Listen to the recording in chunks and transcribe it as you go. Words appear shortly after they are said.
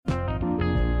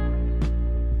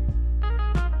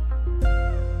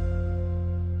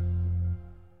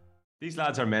These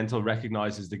lads are mental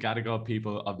recognises the Gadigal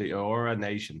people of the Eora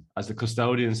Nation as the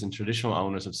custodians and traditional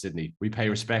owners of Sydney. We pay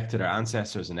respect to their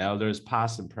ancestors and elders,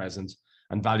 past and present,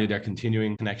 and value their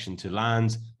continuing connection to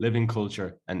lands, living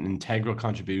culture, and integral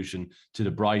contribution to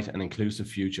the bright and inclusive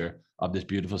future of this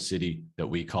beautiful city that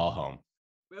we call home.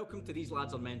 Welcome to These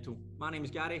Lads Are Mental. My name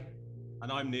is Gary.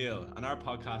 And I'm Neil, and our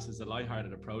podcast is a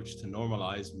lighthearted approach to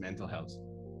normalise mental health.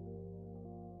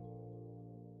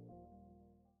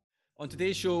 On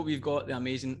today's show, we've got the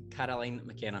amazing Caroline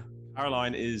McKenna.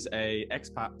 Caroline is an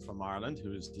expat from Ireland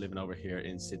who's living over here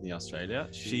in Sydney, Australia.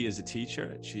 She is a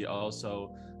teacher. She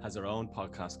also has her own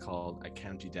podcast called A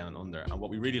County Down Under. And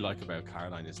what we really like about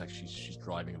Caroline is actually she's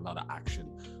driving a lot of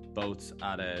action, both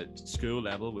at a school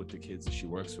level with the kids that she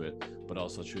works with, but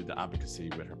also through the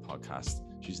advocacy with her podcast.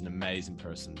 She's an amazing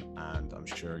person, and I'm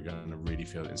sure you're going to really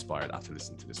feel inspired after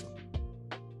listening to this one.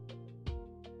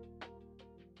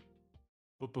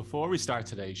 But before we start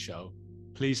today's show,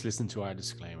 please listen to our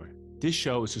disclaimer. This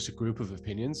show is just a group of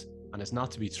opinions and is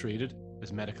not to be treated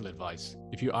as medical advice.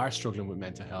 If you are struggling with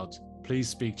mental health, please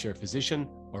speak to your physician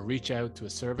or reach out to a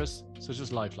service such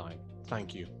as Lifeline.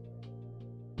 Thank you.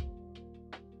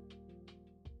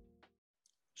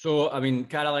 So,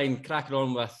 Caroline, cracking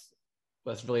on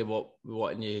with really what we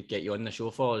want to get you on the show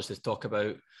for is to talk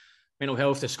about mental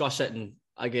health, discuss it. And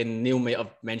again, Neil might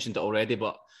have mentioned it already,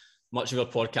 but much of our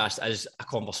podcast is a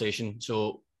conversation.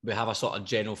 So we have a sort of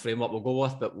general framework we'll go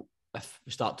with, but if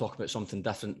we start talking about something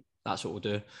different, that's what we'll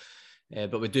do.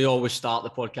 But we do always start the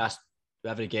podcast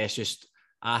with every guest just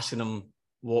asking them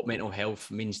what mental health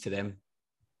means to them.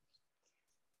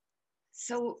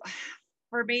 So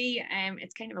for me,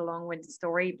 it's kind of a long-winded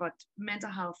story, but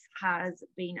mental health has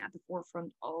been at the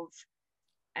forefront of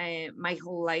my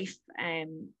whole life.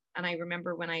 And I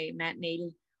remember when I met Neil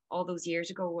all those years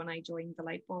ago when I joined the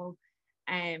Lightball,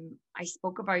 I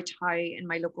spoke about how in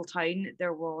my local town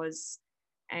there was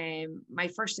my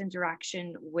first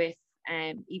interaction with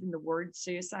even the word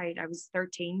suicide. I was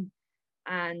 13,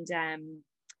 and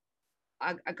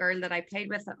a girl that I played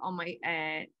with on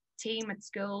my team at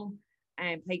school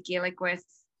and played Gaelic with,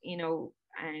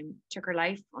 took her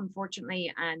life,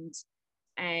 unfortunately. And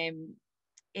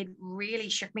it really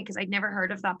shook me because I'd never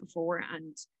heard of that before.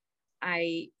 And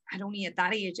I had only at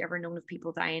that age ever known of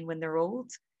people dying when they're old.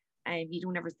 You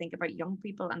don't ever think about young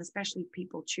people, and especially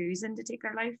people choosing to take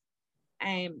their life.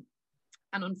 And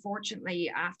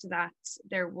unfortunately, after that,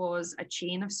 there was a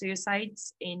chain of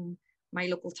suicides in my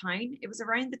local town. It was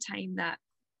around the time that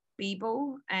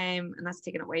Bebo, and that's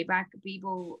taking it way back,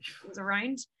 Bebo was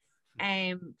around.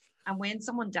 And when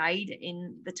someone died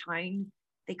in the town,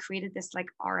 they created this like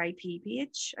RIP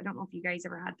page. I don't know if you guys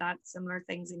ever had that, similar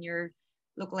things in your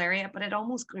local area, but it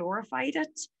almost glorified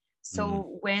it.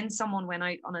 So when someone went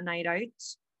out on a night out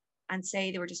and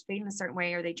say they were just feeling a certain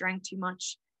way or they drank too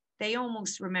much, they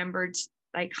almost remembered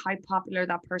like how popular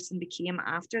that person became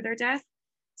after their death.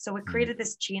 So it created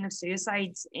this chain of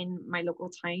suicides in my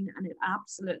local town, and it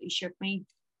absolutely shook me.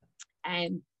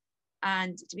 And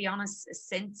to be honest,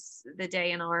 since the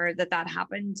day and hour that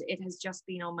happened, it has just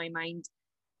been on my mind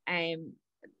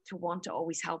to want to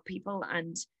always help people.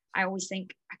 And I always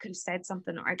think I could have said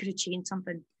something or I could have changed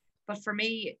something. But for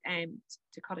me,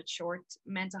 to cut it short,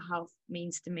 mental health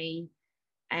means to me,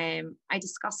 I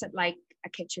discuss it like a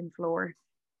kitchen floor.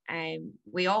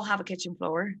 We all have a kitchen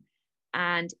floor,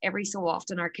 and every so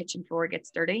often our kitchen floor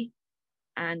gets dirty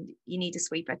and you need to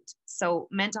sweep it. So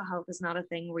mental health is not a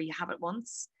thing where you have it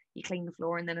once, you clean the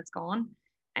floor and then it's gone.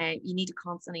 You need to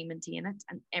constantly maintain it,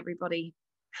 and everybody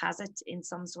has it in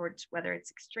some sort, whether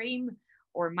it's extreme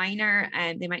or minor,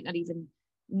 and they might not even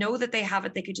know that they have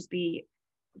it. They could just be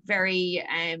very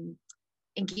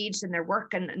engaged in their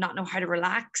work and not know how to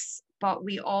relax, but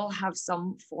we all have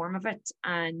some form of it,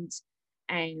 and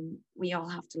we all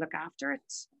have to look after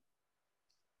it.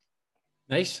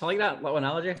 Nice, I like that little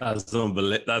analogy.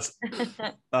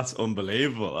 That's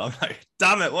unbelievable. I'm like,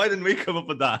 damn it, why didn't we come up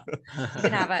with that? You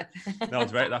can have it. No,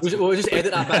 it's right. We'll just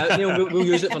edit that bit out, Neil. We'll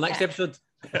use it for next episode.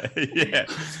 Yeah.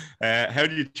 How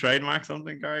do you trademark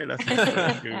something, Gary? Let's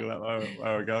Google that while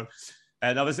we're going.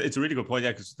 And obviously, it's a really good point,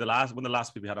 yeah, because one of the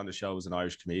last people we had on the show was an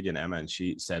Irish comedian, Emma, and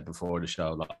she said before the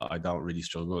show, like, I don't really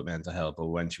struggle with mental health, but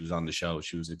when she was on the show,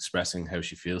 she was expressing how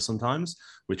she feels sometimes,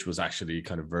 which was actually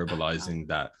kind of verbalizing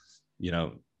that,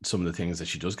 some of the things that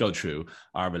she does go through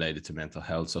are related to mental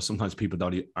health. So sometimes people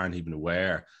aren't even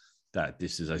aware that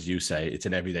this is, as you say, it's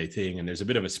an everyday thing, and there's a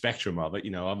bit of a spectrum of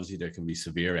it. Obviously there can be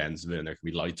severe ends of it, and there can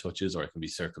be light touches, or it can be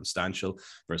circumstantial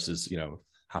versus,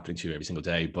 happening to you every single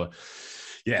day. But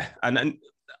yeah, and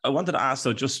I wanted to ask,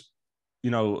 though, just,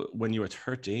 when you were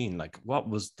 13, like, what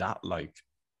was that like?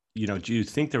 Do you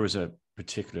think there was a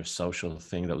particular social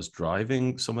thing that was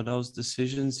driving some of those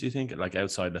decisions, do you think, like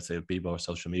outside, let's say, of Bebo or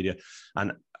social media?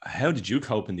 And how did you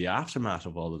cope in the aftermath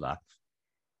of all of that?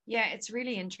 Yeah, it's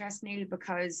really interesting, Neil,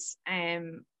 because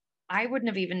I wouldn't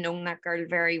have even known that girl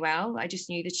very well. I just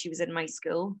knew that she was in my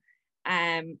school.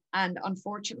 And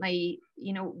unfortunately,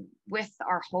 you know, with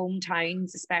our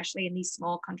hometowns, especially in these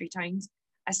small country towns,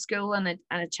 a school and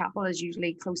a chapel is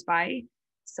usually close by.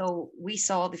 So we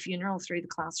saw the funeral through the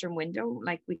classroom window,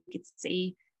 like we could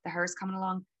see the hearse coming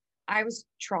along. I was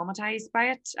traumatized by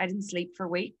it. I didn't sleep for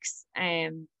weeks,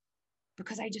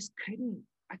 because I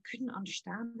couldn't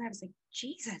understand. I was like,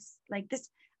 Jesus, like this,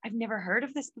 I've never heard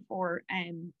of this before.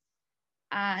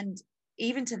 And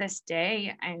even to this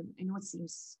day, I know it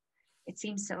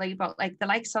seems silly, but like the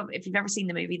likes of, if you've ever seen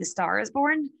the movie The Star Is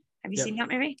Born, have you seen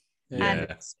that movie? Yeah.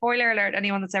 And spoiler alert,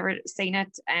 anyone that's ever seen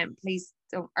it, please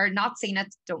don't, or not seen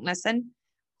it, don't listen.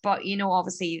 But you know,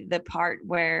 obviously the part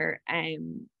where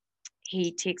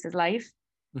he takes his life.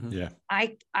 Yeah.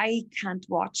 I can't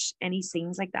watch any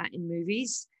scenes like that in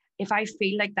movies. If I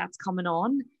feel like that's coming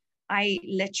on, I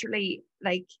literally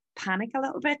like panic a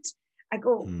little bit. I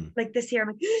go like this here, I'm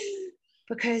like,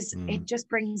 because it just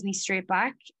brings me straight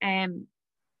back.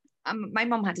 My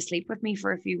mom had to sleep with me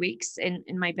for a few weeks in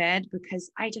my bed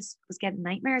because I just was getting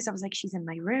nightmares. I was like, she's in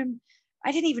my room.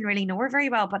 I didn't even really know her very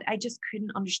well, but I just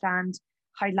couldn't understand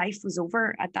how life was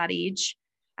over at that age.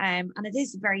 And it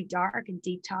is a very dark and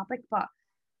deep topic, but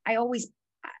I always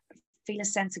feel a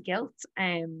sense of guilt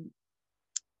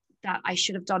that I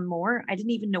should have done more. I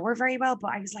didn't even know her very well,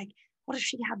 but I was like, what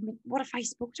if I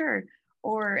spoke to her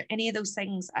or any of those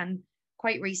things? And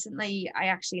quite recently, I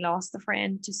actually lost a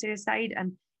friend to suicide,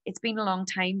 and it's been a long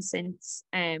time since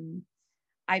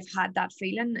I've had that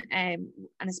feeling, and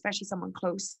especially someone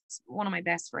close, one of my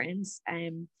best friends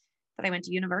that I went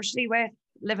to university with,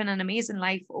 living an amazing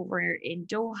life over in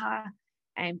Doha,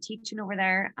 teaching over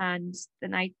there. And the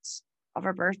night of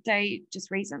her birthday,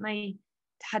 just recently,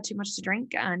 had too much to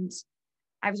drink, and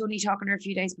I was only talking to her a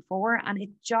few days before, and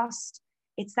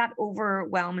it's that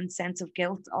overwhelming sense of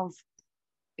guilt of,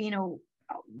 you know,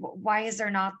 why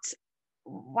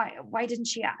didn't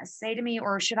she say to me,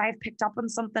 or should I have picked up on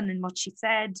something in what she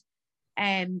said?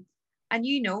 And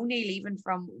you know, Neil, even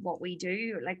from what we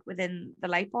do, like within the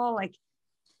light ball, like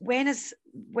when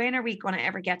are we going to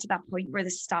ever get to that point where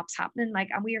this stops happening? Like,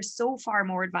 and we are so far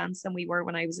more advanced than we were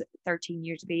when I was 13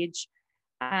 years of age.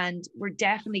 And we're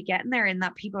definitely getting there in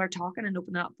that people are talking and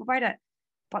opening up about it.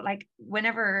 But like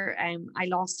whenever I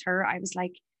lost her, I was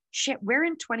like, shit, we're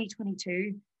in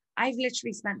 2022. I've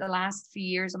literally spent the last few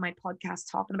years on my podcast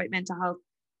talking about mental health.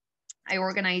 I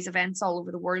organize events all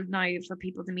over the world now for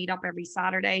people to meet up every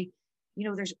Saturday. You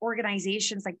know, there's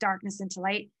organizations like Darkness into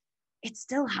Light. It's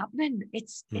still happening.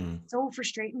 It's so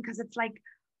frustrating because it's like,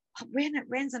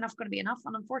 when's enough going to be enough?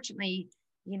 And unfortunately,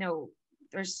 you know,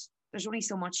 there's only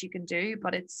so much you can do,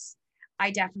 but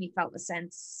I definitely felt a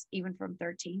sense, even from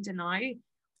 13 to now,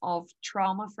 of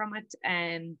trauma from it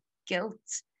and guilt.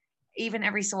 Even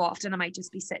every so often I might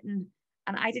just be sitting,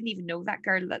 and I didn't even know that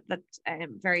girl that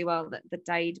very well that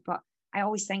died, but I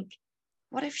always think,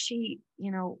 what if she,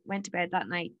 you know, went to bed that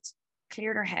night,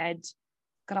 cleared her head,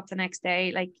 got up the next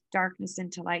day, like Darkness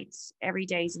into Light, every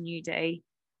day is a new day.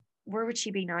 Where would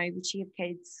she be now? Would she have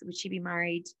kids? Would she be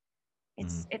married?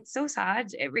 It's so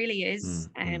sad. It really is.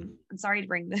 I'm sorry to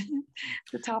bring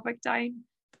the topic down.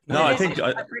 No, I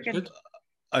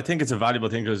think it's a valuable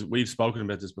thing because we've spoken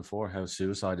about this before, how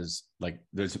suicide is like,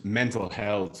 there's mental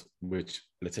health, which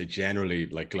let's say generally,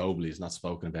 like globally, is not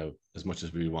spoken about as much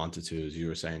as we wanted to, as you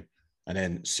were saying. And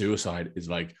then suicide is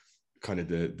like kind of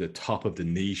the top of the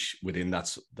niche within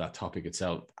that topic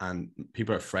itself. And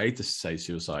people are afraid to say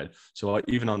suicide. So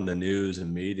even on the news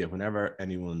and media, whenever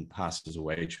anyone passes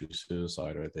away through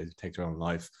suicide or they take their own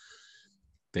life,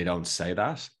 they don't say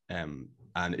that.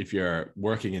 And if you're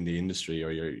working in the industry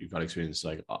or you've got experience,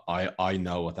 like I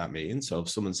know what that means. So if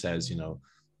someone says, you know,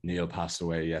 Neil passed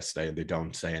away yesterday and they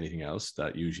don't say anything else,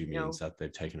 that usually means that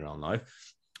they've taken their own life,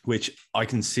 which I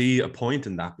can see a point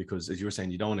in that, because as you were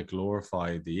saying, you don't want to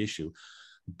glorify the issue.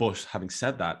 But having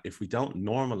said that, if we don't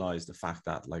normalize the fact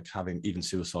that like having even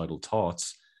suicidal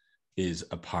thoughts is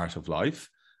a part of life,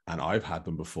 and I've had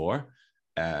them before,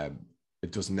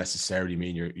 it doesn't necessarily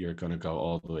mean you're going to go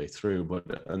all the way through.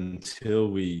 But until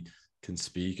we can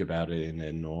speak about it in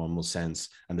a normal sense,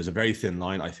 and there's a very thin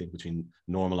line, I think, between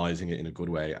normalizing it in a good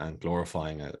way and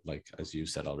glorifying it, like as you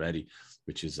said already,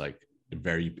 which is like a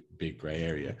very big gray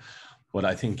area. But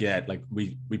I think, yeah, like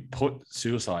we put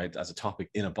suicide as a topic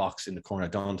in a box in the corner,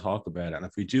 don't talk about it. And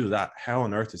if we do that, how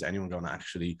on earth is anyone going to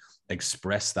actually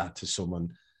express that to someone,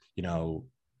 you know,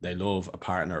 they love a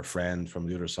partner, a friend from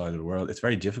the other side of the world. It's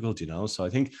very difficult, you know. So I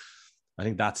think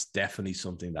that's definitely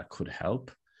something that could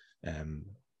help.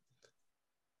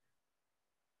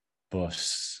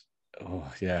 But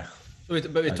oh yeah.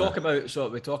 But we talk about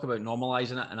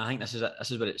normalizing it, and I think this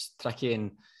is where it's tricky.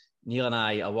 And Neil and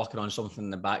I are working on something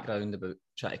in the background about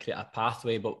trying to create a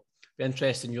pathway. But be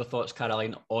interested in your thoughts,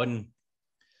 Caroline, on,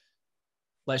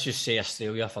 let's just say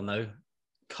Australia for now,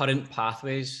 current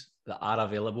pathways that are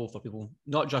available for people,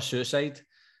 not just suicide,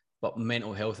 but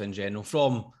mental health in general,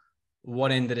 from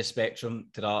one end of the spectrum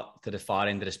to the far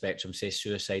end of the spectrum. Say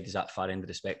suicide is that far end of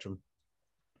the spectrum.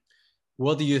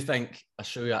 What do you think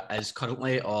Australia is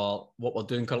currently, or what we're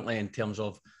doing currently in terms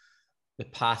of the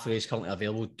pathways currently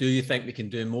available? Do you think we can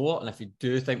do more? And if you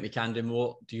do think we can do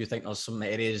more, do you think there's some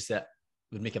areas that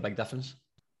would make a big difference?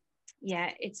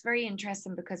 Yeah, it's very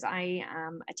interesting because I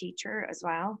am a teacher as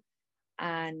well.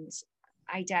 And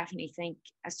I definitely think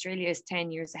Australia is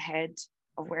 10 years ahead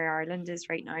of where Ireland is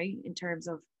right now in terms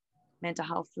of mental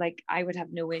health. Like, I would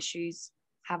have no issues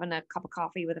having a cup of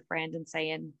coffee with a friend and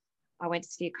saying, I went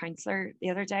to see a counsellor the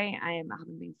other day. I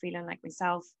haven't been feeling like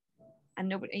myself, and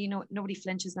nobody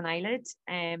flinches an eyelid.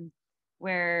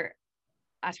 Where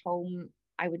at home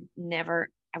I wouldn't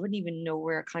even know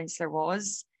where a counsellor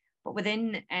was. But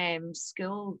within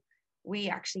school, we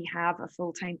actually have a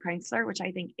full-time counsellor, which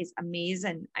I think is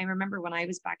amazing. I remember when I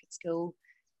was back at school,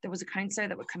 there was a counsellor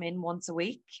that would come in once a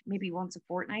week, maybe once a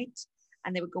fortnight,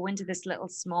 and they would go into this little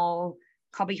small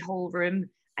cubbyhole room.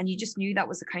 And you just knew that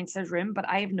was the counsellor's room, but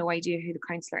I have no idea who the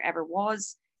counsellor ever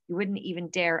was. You wouldn't even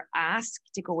dare ask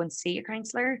to go and see a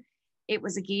counsellor. It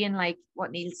was, again, like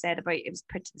what Neil said about it was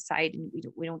put to the side, and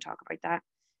we don't talk about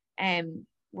that.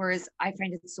 Whereas I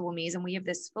find it so amazing. We have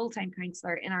this full-time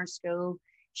counsellor in our school.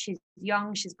 She's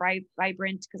young, she's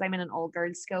vibrant, because I'm in an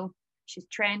all-girls school. She's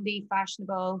trendy,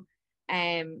 fashionable,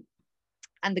 and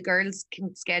the girls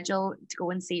can schedule to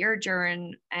go and see her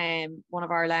during one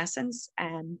of our lessons.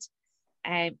 And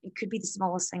it could be the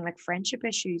smallest thing, like friendship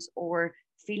issues or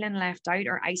feeling left out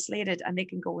or isolated, and they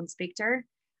can go and speak to her.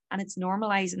 And it's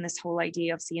normalizing this whole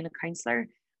idea of seeing a counsellor.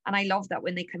 And I love that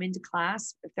when they come into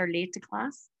class, if they're late to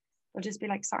class, they'll just be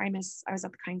like, sorry, miss, I was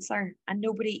at the counsellor. And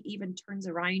nobody even turns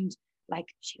around like,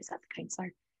 she was at the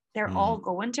counsellor. They're all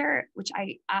going to her, which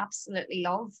I absolutely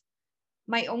love.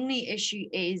 My only issue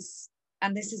is,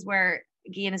 and this is where,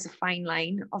 again, is a fine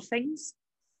line of things.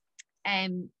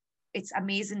 It's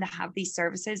amazing to have these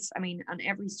services. I mean, on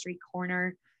every street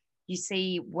corner, you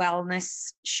see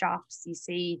wellness shops, you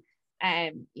see,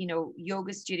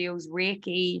 yoga studios,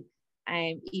 Reiki,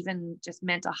 even just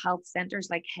mental health centers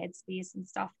like Headspace and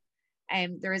stuff.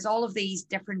 There is all of these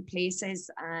different places,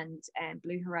 and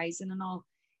Blue Horizon and all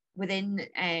within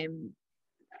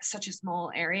such a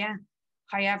small area.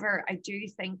 However, I do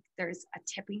think there's a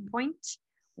tipping point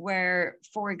where,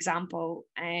 for example,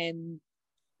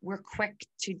 we're quick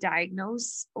to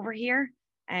diagnose over here.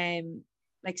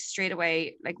 Like straight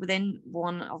away, like within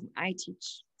I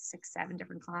teach 6-7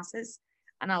 different classes,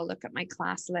 and I'll look at my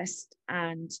class list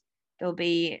and there'll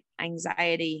be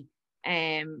anxiety,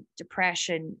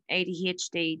 depression,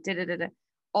 ADHD,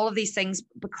 all of these things,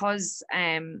 because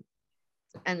and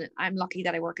I'm lucky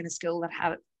that I work in a school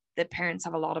that the parents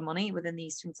have a lot of money within the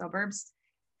eastern suburbs.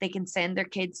 They can send their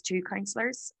kids to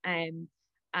counsellors and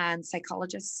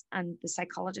psychologists, and the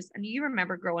psychologists. And you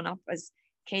remember growing up as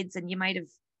kids, and you might have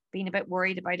been a bit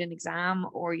worried about an exam,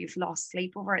 or you've lost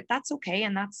sleep over it. That's okay,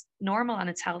 and that's normal, and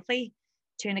it's healthy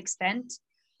to an extent.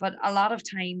 But a lot of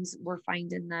times we're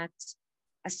finding that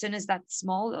as soon as that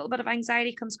small little bit of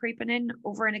anxiety comes creeping in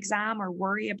over an exam, or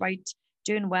worry about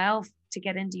doing well to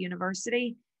get into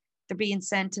university, they're being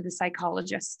sent to the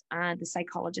psychologist, and the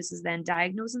psychologist is then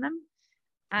diagnosing them.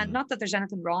 And not that there's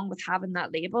anything wrong with having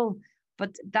that label,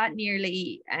 but that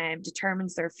nearly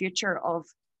determines their future of,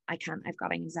 I've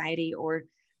got anxiety, or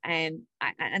and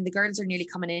the girls are nearly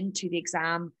coming into the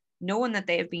exam knowing that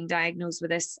they have been diagnosed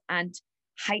with this, and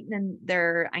heightening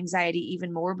their anxiety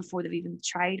even more before they've even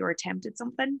tried or attempted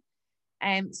something.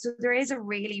 So there is a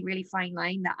really, really fine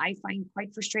line that I find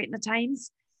quite frustrating at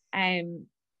times,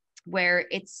 where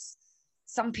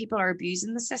some people are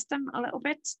abusing the system a little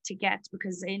bit to get,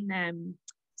 because in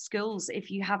schools,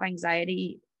 if you have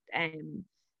anxiety and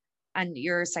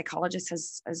your psychologist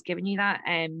has given you that,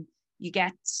 you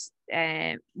get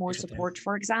more Extra support time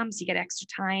for exams, you get extra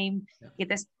time, Yeah. you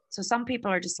get this. So some people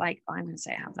are just like, oh, I'm going to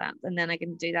say I have that, and then I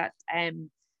can do that. And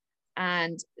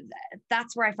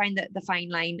that's where I find the fine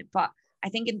line. But I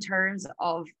think in terms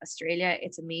of Australia,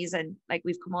 it's amazing. Like,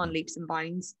 we've come on leaps and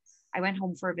bounds. I went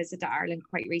home for a visit to Ireland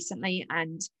quite recently,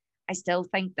 and I still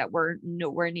think that we're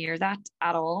nowhere near that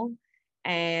at all.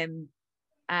 And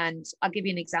And I'll give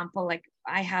you an example. Like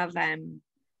I have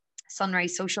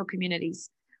Sunrise social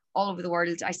communities all over the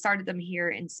world. I started them here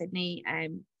in Sydney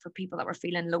for people that were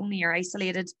feeling lonely or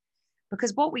isolated.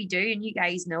 Because what we do, and you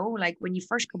guys know, like when you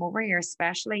first come over here,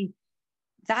 especially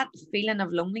that feeling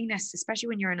of loneliness, especially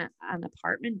when you're in an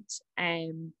apartment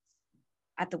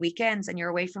at the weekends and you're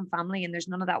away from family and there's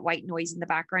none of that white noise in the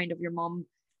background of your mum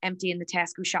emptying the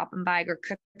Tesco shopping bag or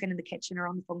cooking in the kitchen or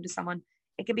on the phone to someone.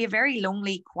 It can be a very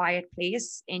lonely, quiet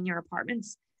place in your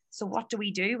apartments. So what do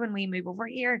we do when we move over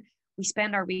here? We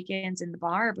spend our weekends in the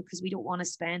bar because we don't want to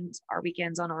spend our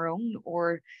weekends on our own,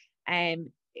 or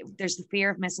there's the fear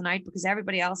of missing out because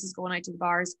everybody else is going out to the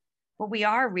bars. But we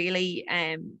are really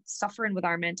suffering with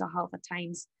our mental health at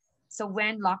times. So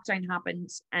when lockdown happened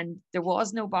and there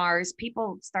was no bars,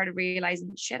 people started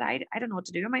realizing, shit, I don't know what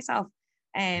to do with myself.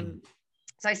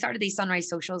 So I started these Sunrise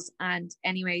socials, and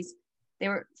anyways,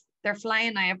 they're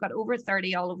flying now. I've got over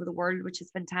 30 all over the world, which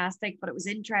is fantastic. But it was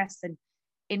interesting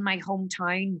in my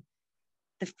hometown.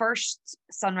 The first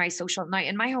Sunrise social. Now,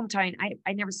 in my hometown,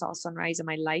 I never saw sunrise in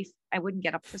my life. I wouldn't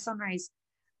get up for sunrise.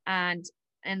 And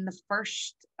in the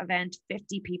first event,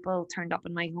 50 people turned up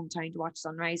in my hometown to watch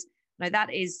sunrise. Now,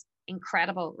 that is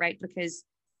incredible, right? Because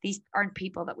these aren't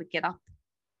people that would get up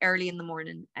early in the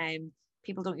morning.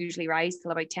 People don't usually rise till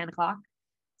about 10 o'clock.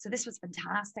 So this was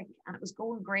fantastic. And it was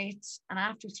going great. And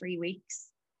after 3 weeks,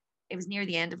 it was near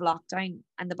the end of lockdown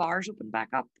and the bars opened back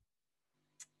up.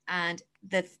 And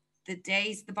the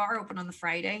bar opened on the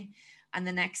Friday, and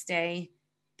the next day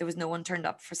there was no one turned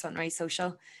up for Sunrise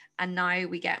social. And now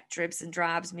we get dribs and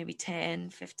drabs, maybe 10,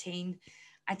 15.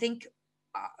 I think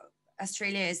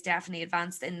Australia is definitely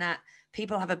advanced in that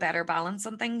people have a better balance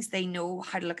on things. They know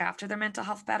how to look after their mental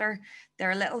health better.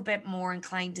 They're a little bit more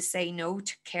inclined to say no,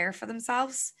 to care for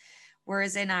themselves.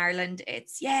 Whereas in Ireland,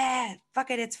 it's, yeah,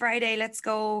 fuck it, it's Friday, let's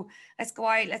go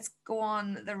out, let's go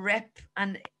on the rip.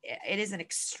 And it is an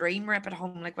extreme rip at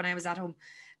home. Like when I was at home,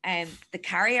 the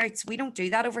carry-outs, we don't do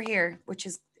that over here, which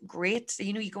is great.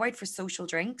 You know, you go out for social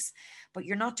drinks, but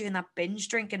you're not doing that binge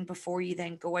drinking before you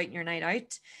then go out on your night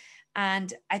out.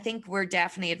 And I think we're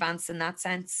definitely advanced in that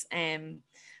sense.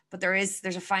 But there's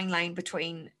a fine line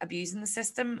between abusing the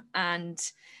system and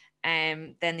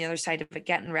then the other side of it,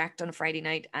 getting wrecked on a Friday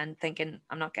night and thinking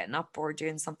I'm not getting up or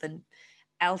doing something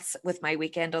else with my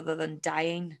weekend other than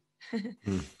dying.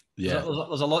 Yeah,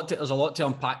 there's a lot to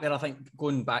unpack there. I think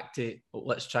going back to,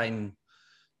 let's try and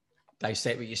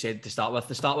dissect what you said to start with.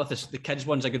 The kids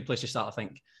one's a good place to start, I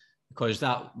think, because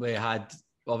that we've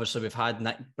had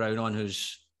Nick Brown on,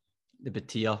 who's the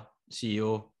Batia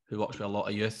CEO, who works with a lot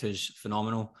of youth, who's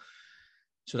phenomenal.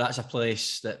 So that's a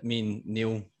place that me and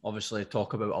Neil obviously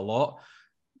talk about a lot.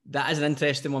 That is an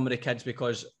interesting one with the kids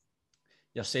because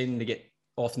you're saying they get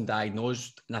often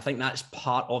diagnosed. And I think that's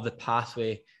part of the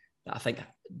pathway that I think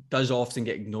does often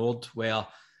get ignored, where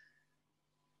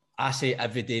I say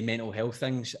everyday mental health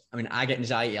things. I mean, I get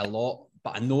anxiety a lot,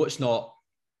 but I know it's not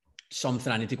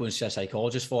something I need to go and see a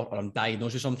psychologist for, or I'm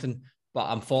diagnosed with something. But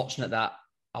I'm fortunate that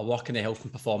I work in the health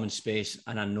and performance space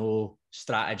and I know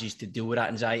strategies to deal with that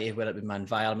anxiety, whether it be my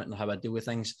environment and how I deal with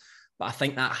things. But I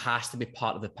think that has to be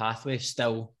part of the pathway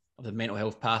still, of the mental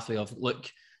health pathway of, look,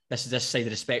 this is this side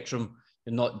of the spectrum.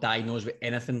 You're not diagnosed with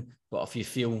anything, but if you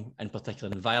feel in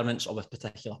particular environments or with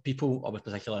particular people or with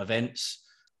particular events,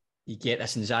 you get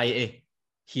this anxiety,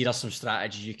 here are some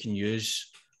strategies you can use.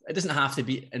 It doesn't have to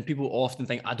be, and people often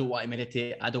think, I don't want to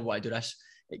meditate, I don't want to do this.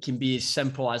 It can be as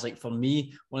simple as, like, for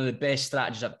me, one of the best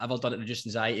strategies I've ever done to reduce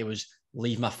anxiety was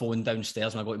leave my phone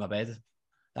downstairs when I go to my bed.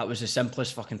 That was the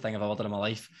simplest fucking thing I've ever done in my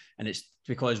life. And it's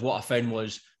because what I found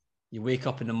was you wake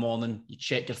up in the morning, you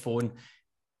check your phone.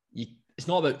 It's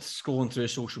not about scrolling through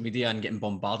social media and getting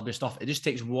bombarded with stuff. It just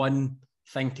takes one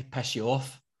thing to piss you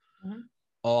off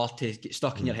or to get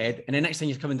stuck in your head. And the next thing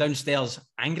you're coming downstairs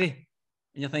angry.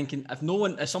 And you're thinking,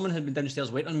 if someone had been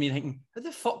downstairs waiting on me, and thinking, how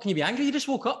the fuck can you be angry? You just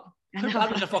woke up. How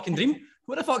bad was your fucking dream?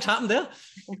 What the fuck's happened there?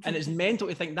 And it's mental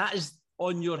to think that is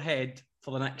on your head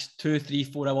for the next 2, 3,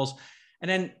 4 hours. And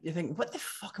then you think, what the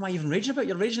fuck am I even raging about?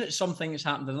 You're raging at something that's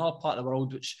happened in another part of the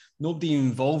world which nobody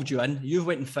involved you in. You've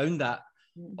went and found that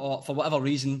or for whatever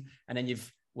reason, and then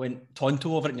you've went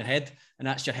tonto over it in your head, and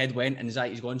that's your head went,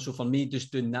 anxiety's gone. So for me,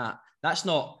 just doing that, that's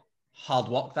not hard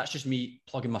work. That's just me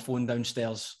plugging my phone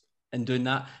downstairs and doing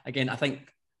that. Again, I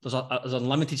think there's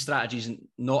unlimited strategies and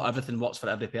not everything works for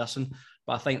every person.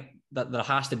 But I think that there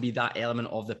has to be that element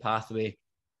of the pathway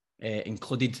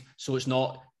included. So it's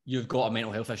not, you've got a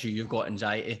mental health issue, you've got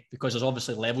anxiety, because there's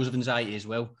obviously levels of anxiety as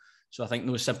well. So I think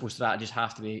those simple strategies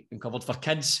have to be uncovered. For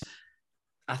kids,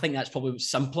 I think that's probably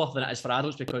simpler than it is for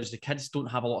adults, because the kids don't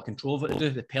have a lot of control of what to do.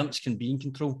 The parents can be in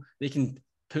control. They can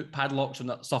put padlocks on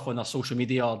that stuff on their social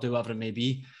media or do whatever it may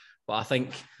be. But I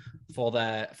think for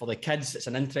the kids, it's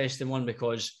an interesting one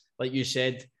because, like you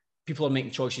said, people are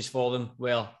making choices for them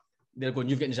where they're going,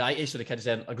 you've got anxiety. So the kids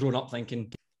then are growing up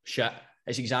thinking, shit,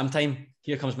 it's exam time.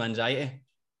 Here comes my anxiety.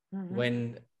 Mm-hmm.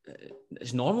 When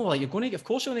it's normal, like you're going to get, of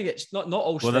course, you're going to get, not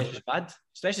all stress is bad.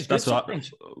 Stress is good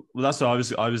sometimes. That's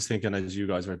what I was thinking as you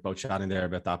guys were both chatting there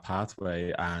about that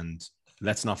pathway. And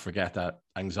let's not forget that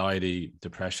anxiety,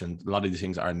 depression, a lot of these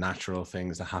things are natural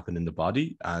things that happen in the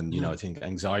body. And, you know, I think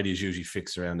anxiety is usually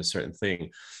fixed around a certain thing.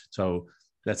 So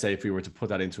let's say if we were to put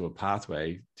that into a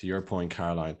pathway, to your point,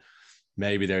 Caroline,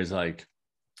 maybe there's like,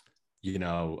 you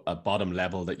know, a bottom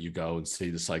level that you go and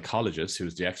see the psychologist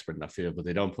who's the expert in that field, but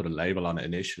they don't put a label on it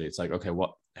initially. It's like, okay,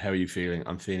 how are you feeling?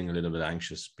 I'm feeling a little bit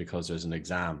anxious because there's an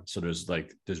exam. So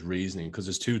there's reasoning, because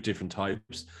there's two different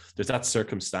types. There's that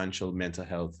circumstantial mental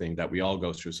health thing that we all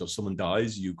go through. So if someone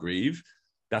dies, you grieve.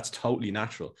 That's totally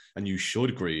natural. And you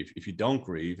should grieve. If you don't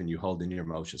grieve and you hold in your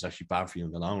emotions, it's actually bad for you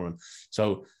in the long run.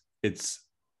 So it's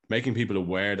making people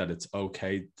aware that it's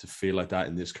okay to feel like that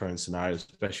in this current scenario,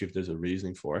 especially if there's a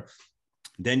reasoning for it.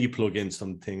 Then you plug in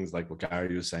some things like what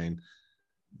Gary was saying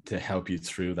to help you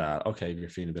through that. Okay, if you're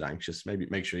feeling a bit anxious, maybe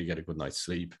make sure you get a good night's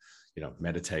sleep, you know,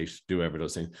 meditate, do whatever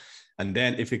those things. And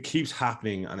then if it keeps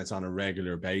happening and it's on a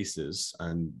regular basis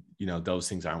and, you know, those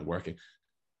things aren't working,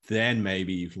 then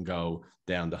maybe you can go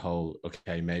down the whole,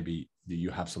 okay, maybe you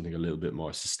have something a little bit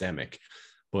more systemic.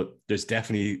 But there's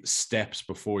definitely steps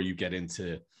before you get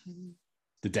into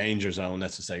the danger zone,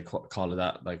 let's just say, call it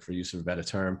that, like for use of a better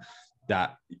term,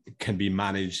 that can be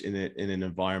managed in an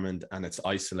environment and it's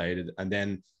isolated. And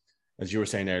then, as you were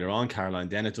saying earlier on, Caroline,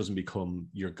 then it doesn't become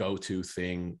your go-to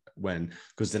thing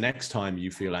because the next time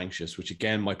you feel anxious, which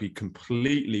again might be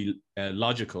completely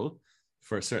logical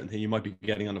for a certain thing, you might be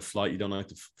getting on a flight, you don't like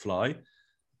to fly.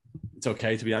 It's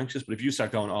okay to be anxious, but if you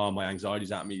start going, oh, my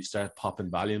anxiety's at me, you start popping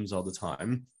Valiums all the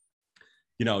time,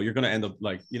 you know, you're going to end up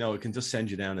like, you know, it can just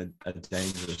send you down a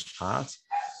dangerous path.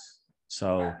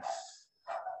 So,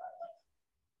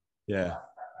 yeah,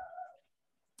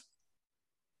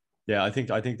 I think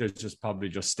there's just probably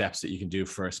just steps that you can do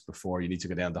first before you need to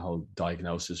go down the whole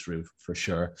diagnosis route, for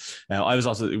sure. Now, I was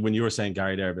also, when you were saying,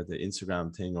 Gary, there about the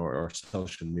Instagram thing or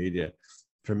social media,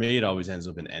 for me, it always ends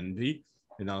up in envy.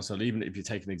 You know, so even if you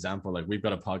take an example, like we've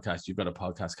got a podcast, you've got a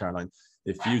podcast, Caroline.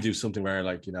 If you do something where,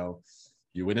 like, you know,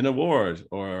 you win an award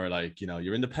or, like, you know,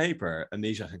 you're in the paper,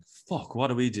 Anisha, I think, fuck,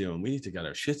 what are we doing? We need to get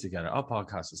our shit together. Our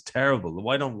podcast is terrible.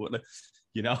 Why don't we,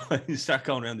 you know, you start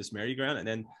going around this merry-go-round, and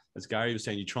then, as Gary was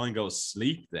saying, you try and go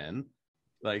sleep then.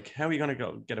 Like, how are you going to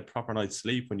go get a proper night's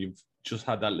sleep when you've just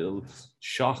had that little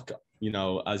shock, you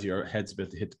know, as your head's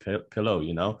about to hit the pillow,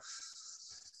 you know?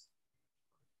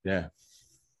 Yeah.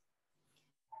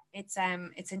 It's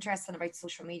interesting about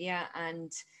social media,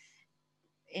 and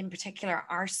in particular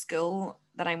our school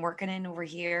that I'm working in over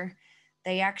here,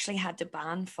 they actually had to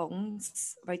ban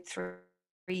phones about 3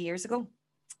 years ago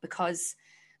because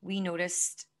we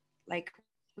noticed, like,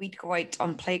 we'd go out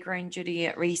on playground duty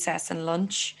at recess and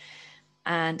lunch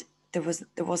and there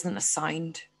wasn't a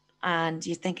sound, and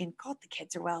you're thinking, God, the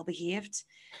kids are well behaved,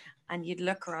 and you'd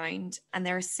look around and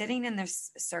they're sitting in their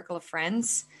circle of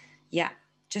friends,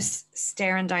 just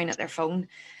staring down at their phone.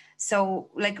 So,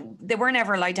 like, they weren't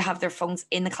ever allowed to have their phones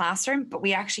in the classroom, but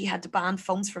we actually had to ban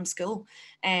phones from school.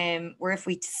 Where if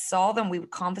we saw them, we would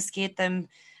confiscate them.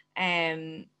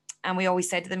 And we always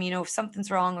said to them, you know, if something's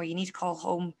wrong or you need to call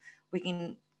home, we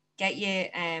can get you,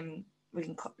 we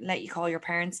can let you call your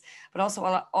parents. But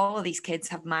also all of these kids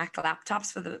have Mac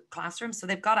laptops for the classroom. So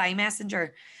they've got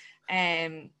iMessenger,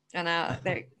 and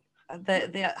they're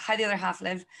the how the other half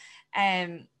live.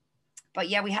 But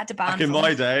yeah, we had to ban. Back in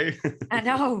my day. I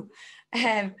know.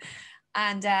 And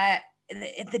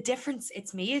the difference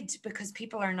it's made, because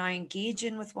people are now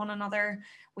engaging with one another.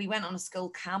 We went on a school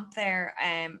camp there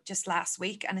just last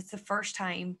week, and it's the first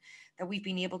time that we've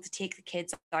been able to take the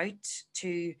kids out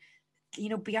to, you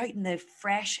know, be out in the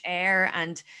fresh air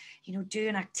and, you know,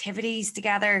 doing activities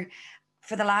together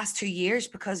for the last 2 years,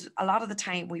 because a lot of the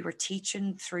time we were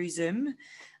teaching through Zoom.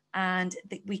 And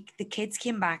the kids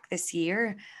came back this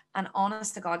year, and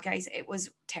honest to God, guys, it was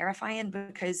terrifying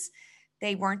because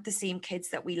they weren't the same kids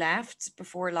that we left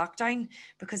before lockdown,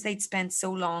 because they'd spent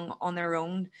so long on their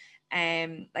own,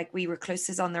 like we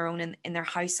recluses on their own in their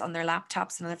house, on their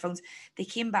laptops and on their phones. They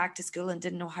came back to school and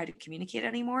didn't know how to communicate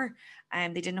anymore,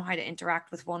 and they didn't know how to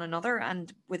interact with one another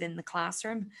and within the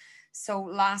classroom. So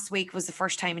last week was the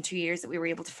first time in 2 years that we were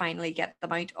able to finally get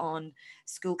them out on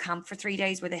school camp for 3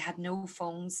 days, where they had no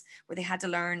phones, where they had to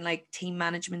learn like team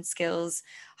management skills,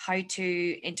 how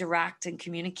to interact and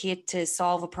communicate to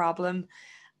solve a problem.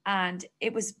 And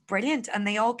it was brilliant. And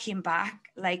they all came back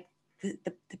like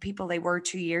the people they were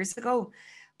 2 years ago.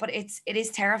 But it is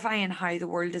terrifying how the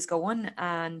world is going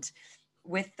and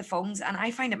with the phones. And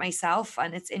I find it myself,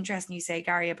 and it's interesting you say,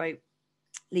 Gary, about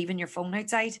leaving your phone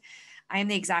outside. I'm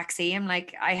the exact same.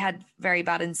 Like, I had very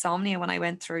bad insomnia when I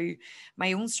went through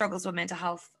my own struggles with mental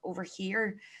health over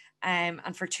here.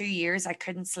 And for 2 years, I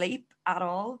couldn't sleep at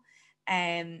all.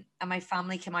 And my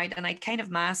family came out, and I'd kind of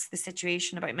masked the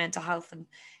situation about mental health and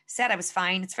said I was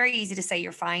fine. It's very easy to say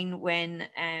you're fine when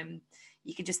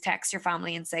you can just text your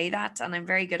family and say that. And I'm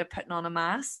very good at putting on a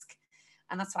mask.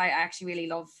 And that's why I actually really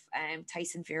love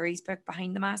Tyson Fury's book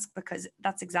Behind the Mask, because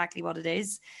that's exactly what it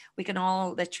is. We can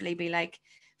all literally be like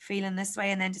feeling this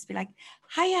way and then just be like,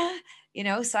 hiya, you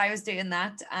know. So I was doing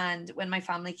that. And when my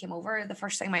family came over, the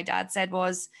first thing my dad said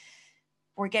was,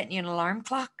 we're getting you an alarm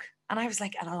clock. And I was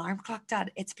like, an alarm clock,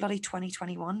 Dad? It's bloody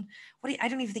 2021. I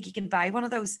don't even think you can buy one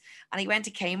of those. And he went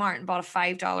to Kmart and bought a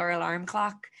 $5 alarm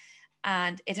clock.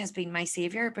 And it has been my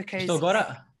savior because... You still got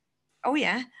it? Oh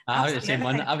yeah, I have the same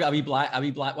one. I've got a wee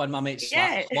black one. My mate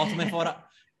slaughtered me for it.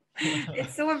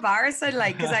 It's so embarrassing,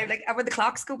 like, because I'm like, when the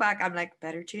clocks go back, I'm like,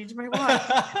 better change my watch.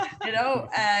 You know,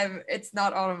 it's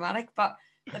not automatic. But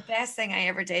the best thing I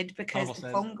ever did, because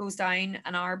the phone goes down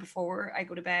an hour before I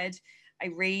go to bed. I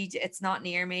read. It's not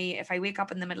near me. If I wake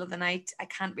up in the middle of the night, I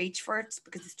can't reach for it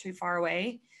because it's too far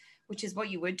away, which is what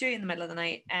you would do in the middle of the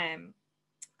night. And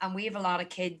we have a lot of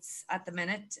kids at the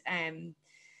minute.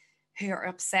 Who are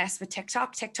obsessed with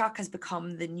TikTok. TikTok has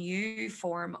become the new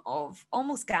form of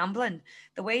almost gambling.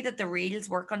 The way that the reels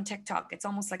work on TikTok, it's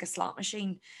almost like a slot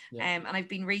machine. Yeah. And I've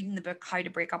been reading the book How to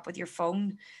Break Up with Your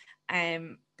Phone,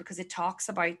 because it talks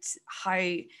about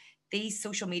how these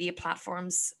social media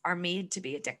platforms are made to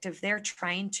be addictive. They're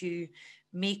trying to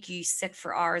make you sit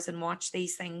for hours and watch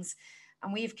these things.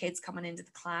 And we have kids coming into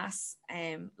the class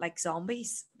like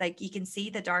zombies. Like, you can see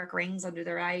the dark rings under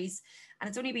their eyes. And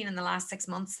it's only been in the last 6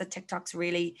 months that TikTok's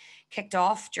really kicked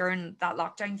off during that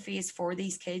lockdown phase for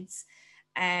these kids.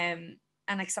 And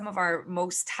like some of our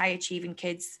most high achieving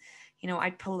kids, you know,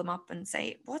 I'd pull them up and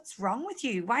say, what's wrong with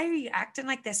you? Why are you acting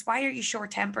like this? Why are you short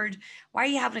tempered? Why are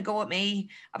you having a go at me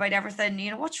about everything?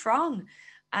 You know, what's wrong?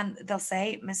 And they'll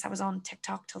say, Miss, I was on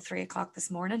TikTok till 3:00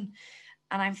 this morning.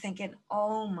 And I'm thinking,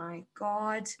 oh my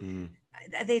God,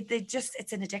 they just,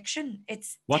 it's an addiction.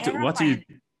 It's what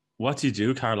do you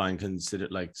do, Caroline? Consider,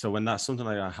 like, so when something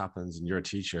like that happens and you're a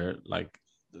teacher, like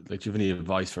do you have any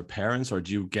advice for parents, or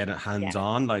do you get it hands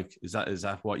on? Like, is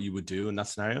that what you would do in that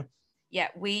scenario? Yeah,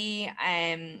 we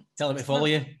tell them to follow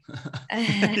you.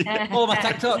 Follow my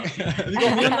TikTok. You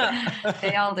got me on that.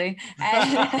 They all do.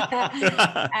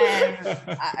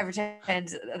 I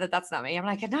pretend that's not me. I'm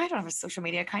like, no, I don't have a social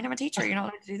media account. I'm a teacher. You're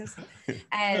not allowed to do this.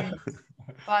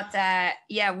 But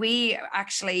yeah, we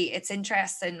actually, it's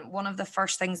interesting. One of the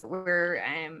first things that we're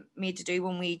made to do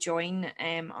when we join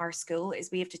our school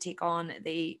is we have to take on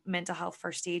the mental health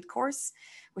first aid course,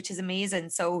 which is amazing.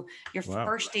 So your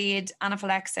first aid,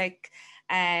 anaphylactic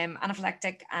and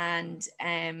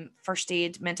first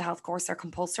aid mental health course are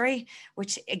compulsory,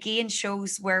 which again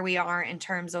shows where we are in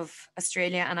terms of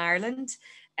Australia and Ireland.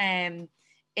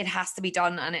 It has to be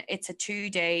done, and it's a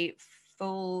 2-day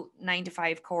full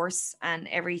 9-to-5 course, and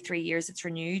every 3 years it's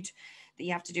renewed, that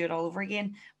you have to do it all over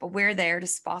again. But we're there to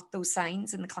spot those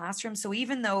signs in the classroom. So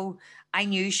even though I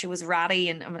knew she was ratty,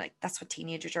 and I'm like, that's what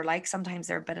teenagers are like, sometimes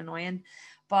they're a bit annoying,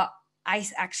 but I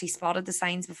actually spotted the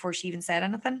signs before she even said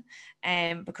anything,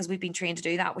 because we've been trained to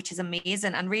do that, which is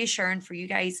amazing and reassuring for you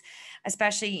guys,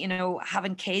 especially, you know,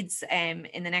 having kids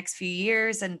in the next few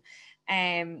years and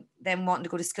them wanting to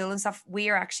go to school and stuff. We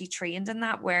are actually trained in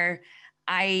that, where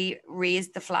I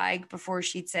raised the flag before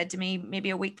she'd said to me,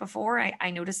 maybe a week before I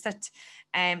noticed it.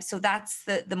 So that's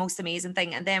the most amazing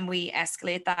thing. And then we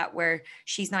escalate that, where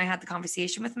she's now had the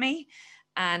conversation with me,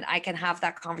 and I can have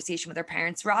that conversation with her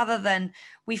parents, rather than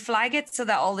we flag it so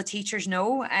that all the teachers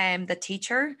know, the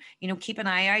teacher, you know, keep an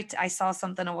eye out. I saw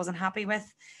something I wasn't happy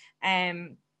with.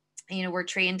 You know, we're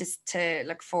trained to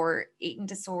look for eating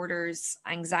disorders,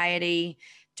 anxiety,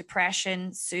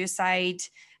 depression, suicide,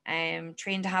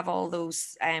 trained to have all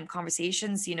those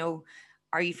conversations. You know,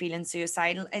 are you feeling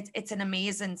suicidal? It's an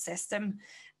amazing system.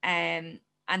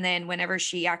 And then whenever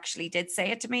she actually did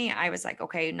say it to me, I was like,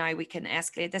 okay, now we can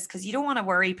escalate this, because you don't want to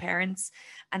worry parents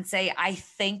and say, I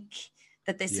think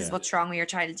that this is what's wrong with your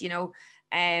child, you know.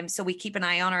 So we keep an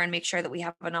eye on her and make sure that we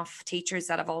have enough teachers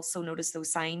that have also noticed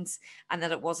those signs, and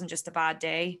that it wasn't just a bad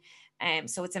day.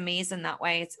 So it's amazing that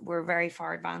way. We're very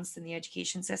far advanced in the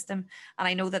education system. And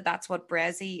I know that that's what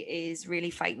Bressie is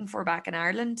really fighting for back in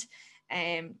Ireland,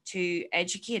 to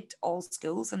educate all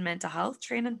schools in mental health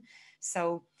training.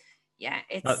 So yeah,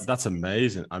 it's That's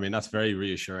amazing. I mean, that's very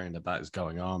reassuring that that is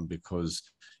going on, because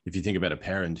if you think about a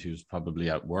parent who's probably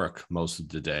at work most of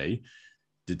the day,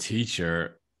 the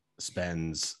teacher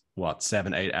spends what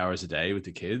 7-8 hours a day with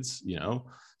the kids, you know.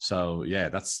 So yeah,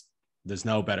 there's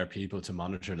no better people to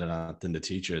monitor than the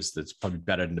teachers. That's probably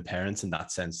better than the parents in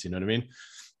that sense, you know what I mean?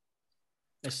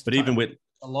 It's But even with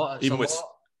a lot, even with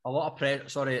a lot of pressure.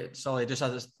 Sorry, just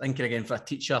as I was thinking again, for a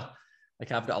teacher,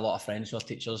 like I've got a lot of friends who are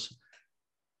teachers.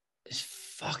 It's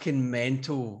fucking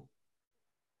mental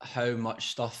how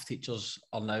much stuff teachers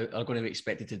are going to be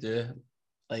expected to do.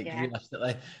 Like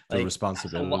realistically, the like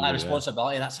responsibility, a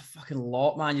responsibility. That's a fucking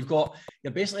lot, man.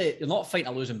 You're not fighting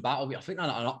a losing battle. You're fighting an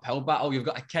uphill battle. You've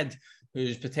got a kid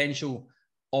whose potential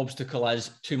obstacle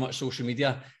is too much social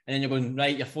media, and then you're going,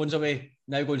 right, your phone's away,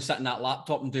 now go and sit in that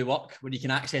laptop and do work where you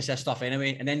can access this stuff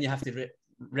anyway, and then you have to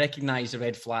recognize the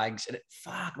red flags, and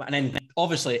and then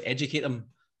obviously educate them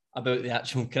about the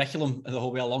actual curriculum the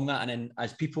whole way along that. And then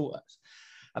as people,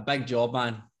 a big job,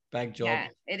 man. Big job. Yeah,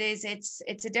 it is.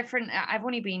 It's a different. I've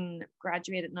only been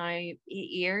graduated now 8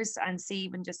 years, and see,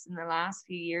 even just in the last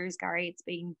few years, Gary,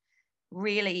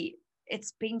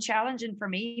 it's been challenging for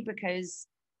me, because,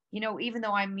 you know, even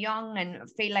though I'm young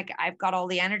and feel like I've got all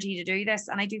the energy to do this,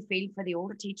 and I do feel for the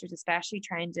older teachers, especially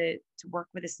trying to work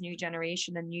with this new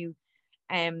generation and new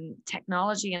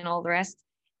technology and all the rest.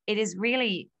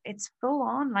 It's full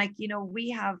on. Like, you know, we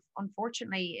have,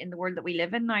 unfortunately, in the world that we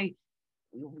live in now,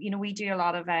 you know, we do a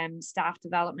lot of staff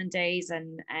development days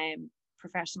and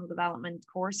professional development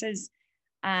courses.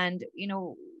 And, you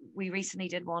know, we recently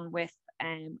did one with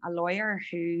a lawyer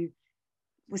who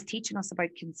was teaching us about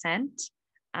consent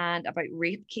and about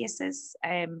rape cases,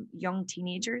 young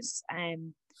teenagers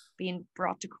being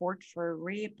brought to court for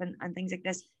rape and things like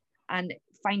this. And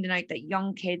finding out that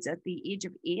young kids at the age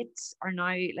of 8 are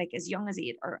now, like as young as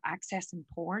 8, are accessing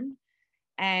porn.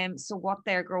 So what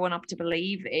they're growing up to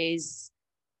believe is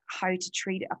how to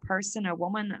treat a person, a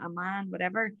woman, a man,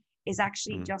 whatever, is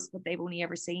actually just what they've only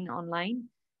ever seen online.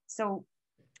 So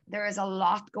there is a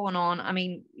lot going on. I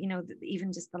mean, you know,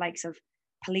 even just the likes of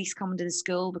police coming to the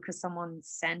school because someone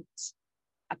sent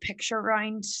a picture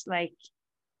around, like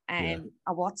a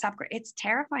WhatsApp group. It's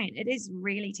terrifying. It is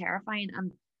really terrifying.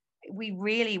 And we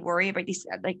really worry about these,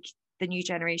 like the new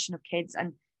generation of kids.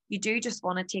 And you do just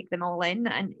want to take them all in.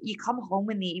 And you come home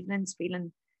in the evenings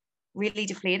feeling really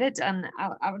deflated. And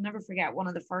I will never forget one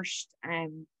of the first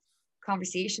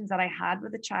conversations that I had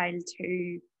with a child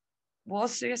who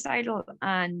was suicidal,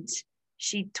 and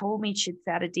she told me she'd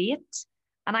set a date,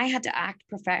 and I had to act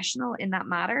professional in that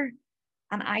matter.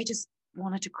 And I just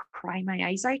wanted to cry my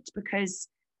eyes out, because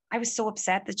I was so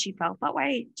upset that she felt that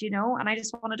way, do you know? And I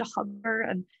just wanted to hug her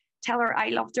and tell her I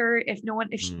loved her, if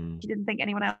she didn't think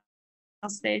anyone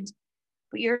else did.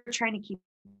 But you're trying to keep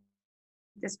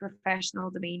this professional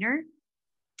demeanor.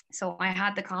 So I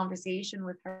had the conversation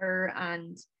with her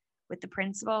and with the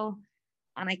principal,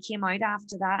 and I came out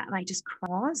after that and I just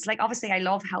cried. Like, obviously I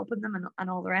love helping them and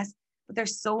all the rest, but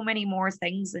there's so many more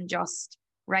things than just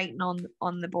writing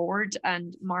on the board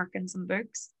and marking some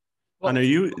books. And are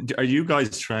you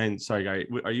guys trained? Sorry, Gary.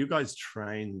 Are you guys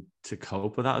trained to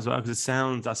cope with that as well? Because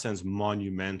that sounds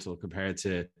monumental compared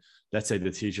to, let's say,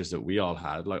 the teachers that we all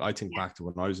had. Like, I think back to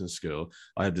when I was in school,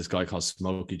 I had this guy called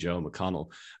Smokey Joe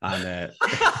McConnell, and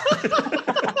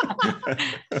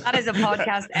that is a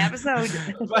podcast episode.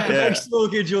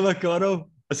 Smokey Joe McConnell.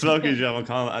 Smokey Joe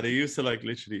McConnell, and he used to, like,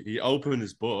 literally, he opened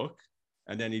his book,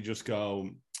 and then he just go,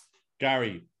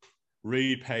 Gary,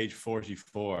 read page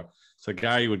 44. So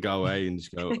Gary would go away and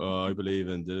just go, oh, I believe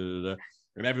in da, da, da.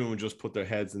 And everyone would just put their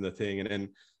heads in the thing. And then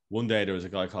one day there was a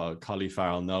guy called Collie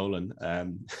Farrell Nolan.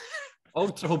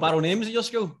 Triple barrel names at your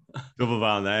school? Double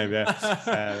barrel name,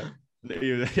 yeah.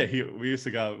 We used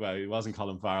to go, well, he wasn't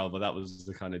Colin Farrell, but that was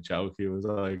the kind of joke. He was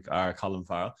like our Colin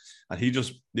Farrell. And he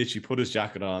just literally put his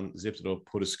jacket on, zipped it up,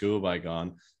 put his school bag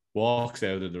on, walks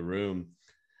out of the room.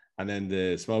 And then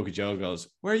the Smokey Joe goes,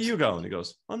 where are you going? He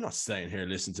goes, I'm not staying here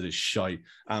listening to this shite.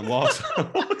 And walks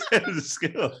out of the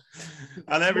school.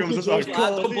 And everyone was just like,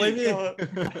 don't blame you.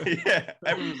 Yeah,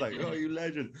 everyone was like, oh, you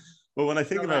legend. But when I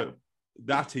think about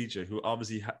that teacher who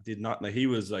obviously did not, like, he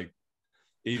was like,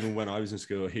 even when I was in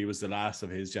school, he was the last of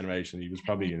his generation. He was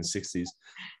probably in his 60s.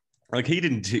 Like, he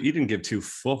didn't give two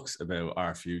fucks about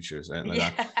our futures and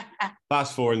like that.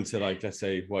 Fast forward into, like, let's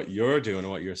say what you're doing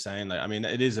and what you're saying. Like, I mean,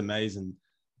 it is amazing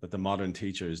that the modern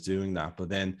teacher is doing that, but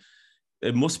then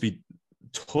it must be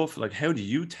tough. Like, how do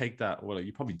you take that? Well,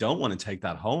 you probably don't want to take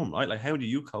that home, right? Like, how do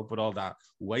you cope with all that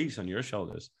weight on your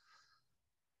shoulders?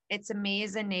 It's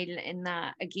amazing, Neil, in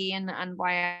that again, and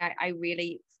why I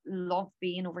really love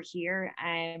being over here.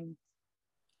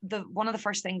 one of the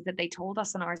first things that they told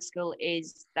us in our school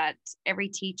is that every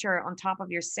teacher, on top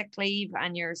of your sick leave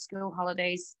and your school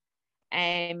holidays,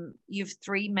 you have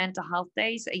 3 mental health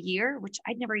days a year, which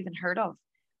I'd never even heard of.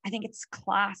 I think it's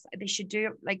class. They should do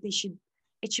it like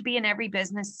it should be in every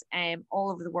business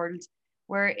all over the world,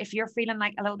 where if you're feeling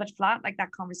like a little bit flat, like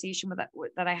that conversation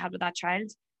that I had with that child,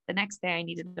 the next day I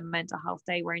needed a mental health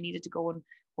day where I needed to go and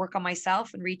work on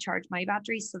myself and recharge my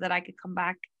batteries so that I could come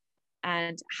back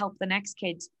and help the next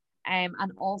kid. And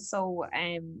also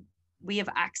we have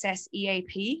Access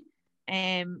EAP,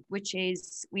 which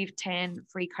is we have 10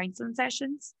 free counselling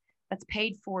sessions that's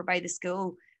paid for by the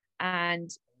school. And,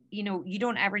 you know, you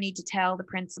don't ever need to tell the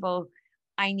principal,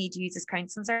 I need to use this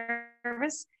counselling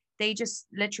service. They just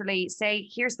literally say,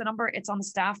 here's the number, it's on the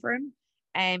staff room,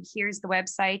 and here's the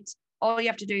website. All you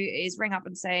have to do is ring up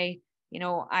and say, you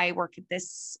know, I work at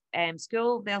this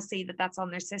school. They'll see that that's on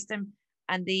their system,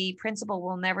 and the principal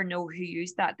will never know who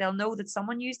used that. They'll know that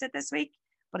someone used it this week,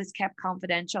 but it's kept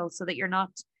confidential so that you're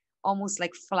not almost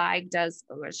like flagged as,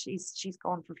 oh, she's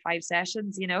gone for 5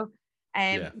 sessions, you know,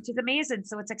 which is amazing.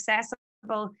 So it's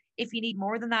accessible. If you need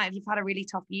more than that, if you've had a really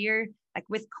tough year, like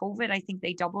with COVID, I think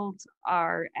they doubled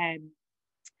our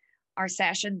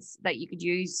sessions that you could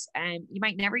use. You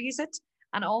might never use it.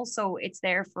 And also it's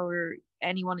there for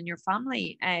anyone in your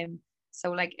family.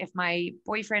 So like if my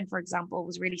boyfriend, for example,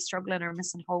 was really struggling or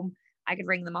missing home, I could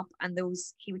ring them up and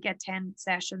he would get 10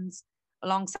 sessions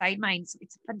alongside mine. So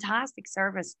it's a fantastic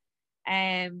service.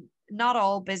 Not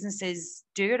all businesses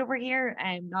do it over here,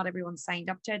 and not everyone's signed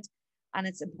up to it. And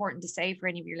it's important to say for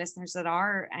any of your listeners that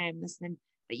are listening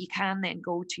that you can then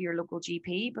go to your local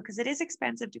GP, because it is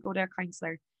expensive to go to a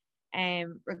counsellor,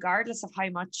 regardless of how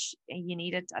much you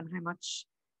need it and how much,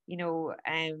 you know,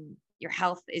 your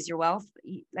health is your wealth.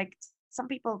 Like some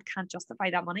people can't justify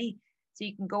that money. So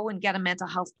you can go and get a mental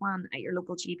health plan at your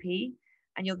local GP,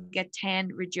 and you'll get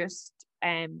 10 reduced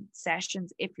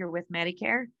sessions if you're with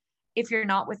Medicare. If you're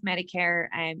not with Medicare,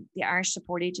 the Irish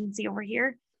Support Agency over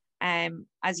here,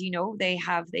 as you know, they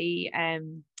have the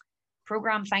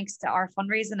program, thanks to our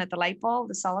fundraising at the Light Ball,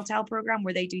 the Solitel program,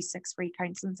 where they do 6 free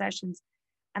counselling sessions.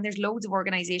 And there's loads of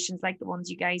organizations like the ones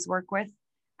you guys work with,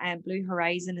 and Blue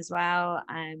Horizon as well.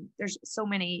 There's so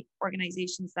many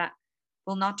organizations that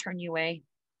will not turn you away.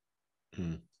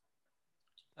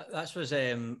 That was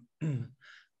I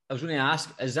was going to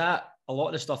ask, is that a lot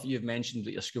of the stuff that you've mentioned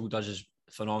that your school does is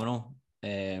phenomenal,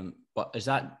 but is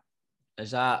that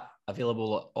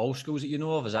available at all schools that you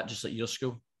know of? Is that just at your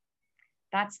school?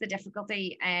 That's the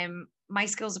difficulty. My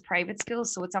school's a private school,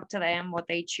 so it's up to them what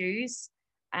they choose.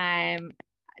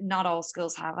 Not all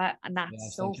schools have it, and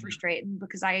that's so frustrating,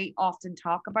 because I often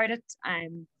talk about it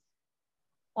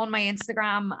on my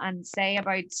Instagram and say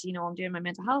about, you know, I'm doing my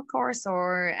mental health course,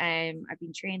 or I've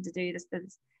been trained to do this,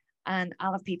 and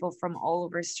I'll have people from all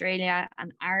over Australia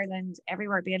and Ireland,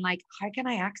 everywhere, being like, how can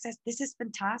I access this? Is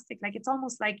fantastic. Like, it's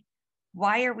almost like,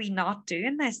 why are we not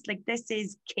doing this? Like, this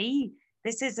is key.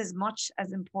 This is as much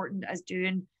as important as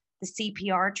doing the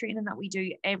CPR training that we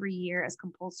do every year as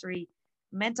compulsory.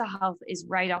 Mental health is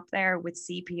right up there with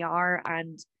CPR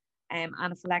and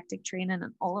anaphylactic training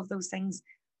and all of those things,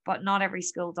 but not every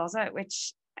school does it,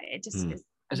 which it just is.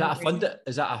 Is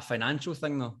that a financial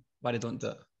thing though? Why they don't do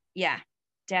it? Yeah,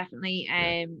 definitely.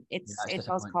 It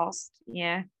does cost.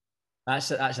 Yeah. That's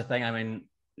the thing. I mean,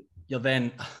 you're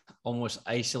then almost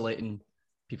isolating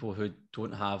people who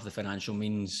don't have the financial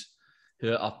means,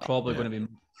 who are probably going to be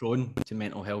prone to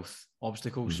mental health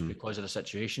obstacles because of the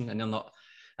situation, and they're not.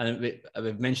 And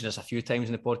we've mentioned this a few times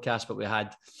in the podcast, but we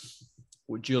had,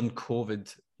 during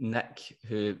COVID, Nick,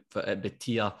 who at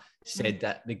Batia, said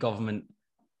that the government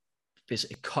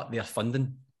basically cut their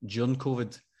funding during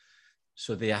COVID.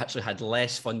 So they actually had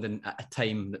less funding at a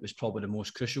time that was probably the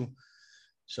most crucial.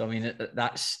 So, I mean,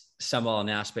 that's similar in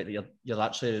the aspect that you're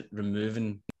actually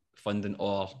removing funding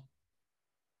or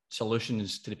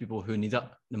solutions to the people who need it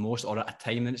the most, or at a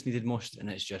time that it's needed most, and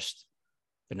it's just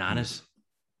bananas.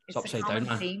 It's upside down,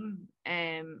 man.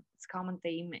 It's a common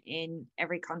theme in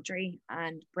every country,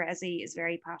 and Bressie is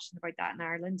very passionate about that in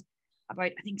Ireland.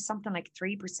 About, I think, something like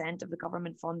 3% of the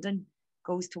government funding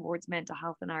goes towards mental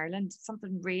health in Ireland,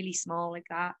 something really small like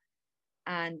that.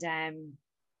 And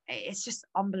it's just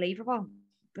unbelievable,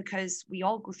 because we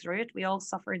all go through it. We all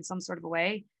suffer in some sort of a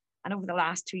way. And over the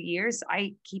last 2 years,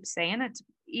 I keep saying it,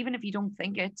 even if you don't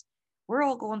think it, we're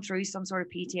all going through some sort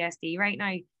of PTSD right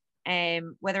now.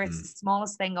 Whether it's the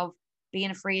smallest thing of being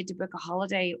afraid to book a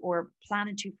holiday, or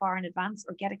planning too far in advance,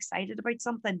 or get excited about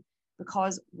something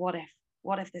because what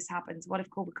if this happens? What if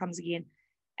COVID comes again?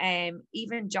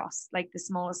 Even just like the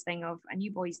smallest thing of, and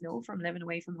you boys know from living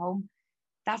away from home,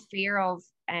 that fear of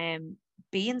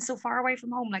being so far away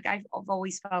from home. Like I've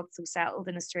always felt so settled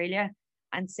in Australia,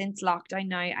 and since lockdown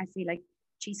now, I feel like,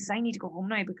 Jesus, I need to go home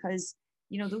now, because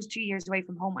those 2 years away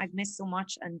from home, I've missed so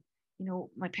much. And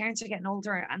my parents are getting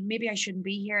older, and maybe I shouldn't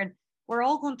be here. And we're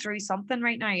all going through something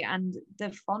right now, and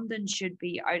the funding should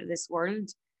be out of this world.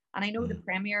 And I know the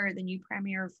new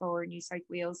premier for New South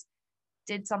Wales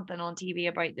did something on TV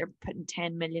about they're putting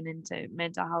 10 million into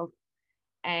mental health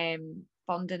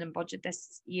funding and budget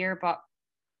this year, but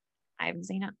I haven't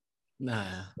seen it. Nah.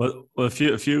 Well, a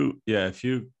few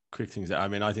quick things. I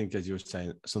mean, I think, as you were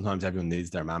saying, sometimes everyone needs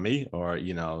their mammy or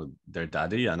their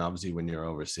daddy, and obviously when you're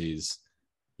overseas,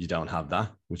 you don't have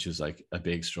that, which is like a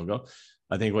big struggle.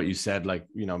 I think what you said, like,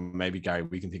 maybe Gary,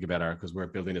 we can think about because we're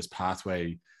building this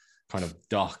pathway kind of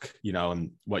doc,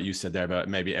 and what you said there about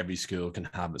maybe every school can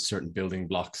have a certain building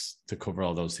blocks to cover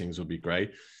all those things would be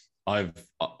great. I've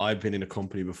been in a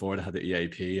company before that had the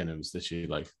EAP, and it was literally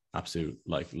like absolute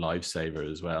like lifesaver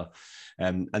as well.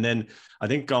 And then I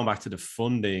think going back to the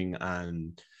funding,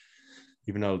 and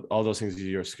even though all those things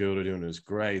your school are doing is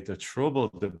great,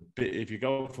 if you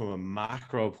go from a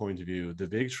macro point of view, the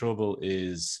big trouble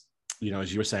is,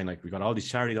 as you were saying, like we got all these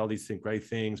charities, all these great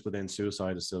things, but then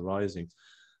suicide is still rising.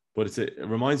 But it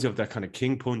reminds you of that kind of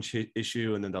king punch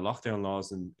issue, and then the lockdown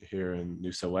laws here in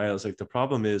New South Wales. Like the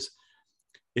problem is,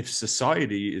 if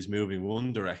society is moving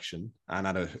one direction and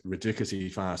at a ridiculously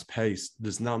fast pace,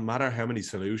 there's no matter how many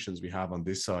solutions we have on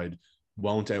this side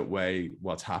won't outweigh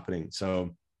what's happening.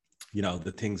 So,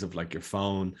 the things of like your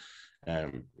phone,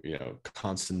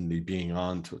 constantly being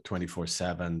on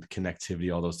 24/7,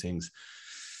 connectivity, all those things.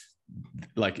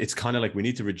 Like, it's kind of like we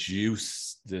need to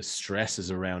reduce the stresses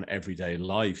around everyday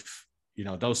life.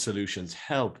 Those solutions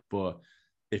help, but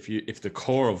if the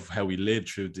core of how we live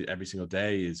through every single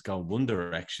day is going one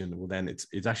direction, well, then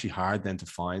it's actually hard then to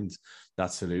find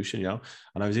that solution,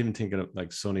 And I was even thinking of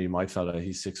like Sonny, my fella,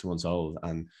 he's 6 months old,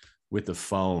 and with the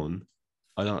phone,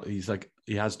 he's like,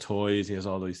 he has toys, he has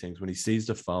all these things. When he sees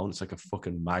the phone, it's like a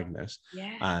fucking magnet.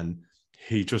 Yeah. And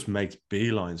he just makes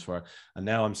beelines for it. And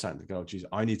now I'm starting to go, geez,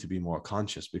 I need to be more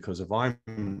conscious, because if I'm,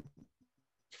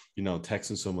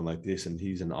 texting someone like this and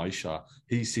he's an eye shot,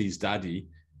 he sees daddy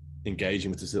engaging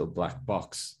with this little black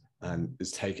box and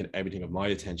is taking everything of my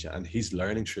attention, and he's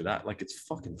learning through that. Like, it's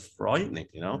fucking frightening,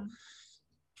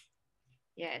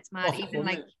 Yeah, it's mad. Even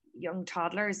like young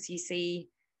toddlers, you see,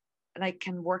 like,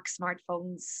 can work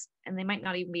smartphones, and they might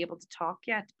not even be able to talk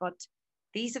yet, but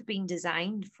these have been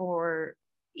designed for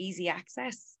easy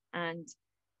access. And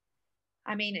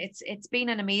I mean, it's been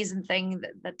an amazing thing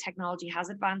that technology has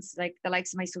advanced. Like the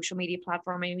likes of my social media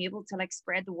platform, I'm able to like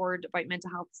spread the word about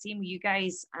mental health. Same with you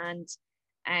guys. And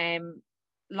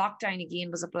lockdown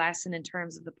again was a blessing in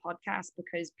terms of the podcast,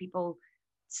 because people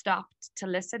stopped to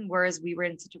listen, whereas we were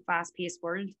in such a fast-paced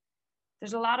world.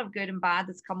 There's a lot of good and bad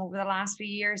that's come over the last few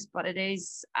years, but it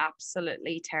is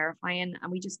absolutely terrifying,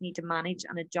 and we just need to manage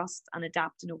and adjust and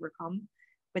adapt and overcome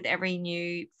with every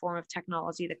new form of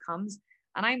technology that comes.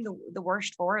 And I'm the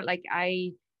worst for it. Like,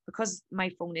 because my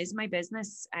phone is my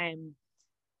business, I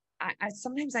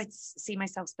sometimes I see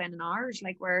myself spending hours,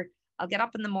 like, where I'll get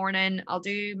up in the morning, I'll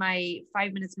do my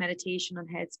 5 minutes meditation on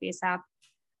Headspace app,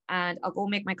 and I'll go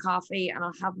make my coffee, and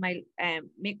I'll have my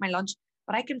make my lunch.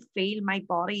 But I can feel my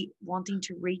body wanting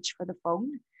to reach for the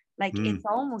phone. Like it's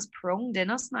almost prone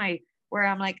in us now, where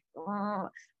I'm like, oh.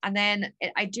 And then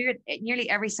I do it nearly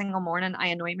every single morning. I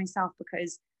annoy myself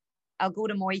because I'll go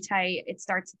to Muay Thai. It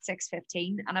starts at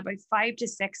 6:15, and about 5 to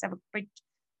 6, about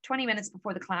 20 minutes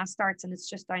before the class starts, and it's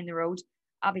just down the road,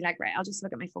 I'll be like, right, I'll just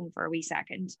look at my phone for a wee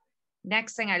second.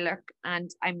 Next thing I look, and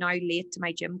I'm now late to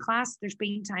my gym class. There's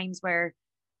been times where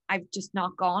I've just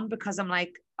not gone because I'm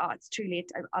like, oh, it's too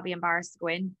late. I'll be embarrassed to go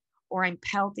in, or I'm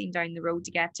pelting down the road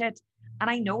to get to it. And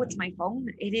I know it's my phone.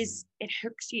 It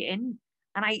hooks you in.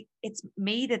 And it's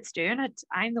me that's doing it.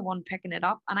 I'm the one picking it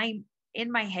up. And I'm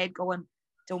in my head going,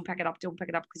 don't pick it up,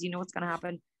 because you know what's going to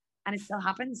happen. And it still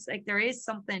happens. Like, there is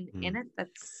something in it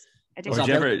that's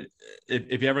addictive.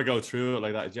 If you ever go through it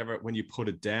like that, did you ever, when you put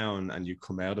it down and you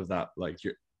come out of that, like,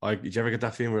 did you ever get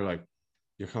that feeling where like,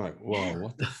 you're kind of like, whoa,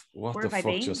 what the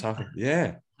fuck just happened?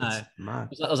 Yeah. Mad.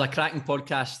 There was a cracking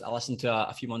podcast I listened to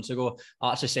a few months ago.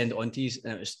 I'll actually send it on to you,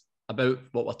 and it was about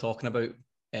what we're talking about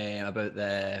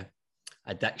the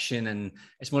addiction, and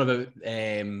it's more about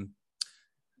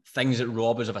things that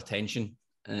rob us of attention.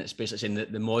 And it's basically saying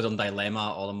that the modern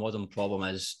dilemma or the modern problem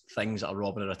is things that are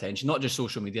robbing our attention, not just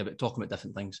social media, but talking about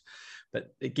different things.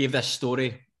 But it gave this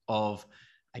story of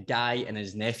a guy and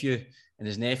his nephew. And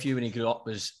his nephew, when he grew up,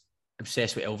 was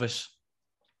obsessed with Elvis.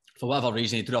 For whatever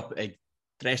reason, he grew up,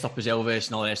 dressed up as Elvis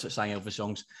and all the rest of it, sang Elvis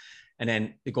songs. And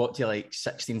then they got to like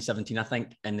 16, 17, I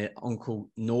think. And the uncle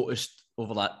noticed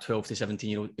over that 12 to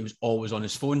 17-year-old, he was always on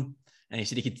his phone. And he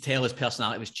said he could tell his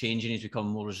personality was changing. He's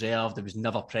becoming more reserved. He was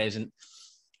never present.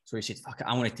 So he said, fuck it,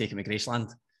 I want to take him to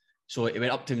Graceland. So he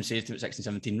went up to him and said to him at 16,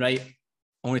 17, right,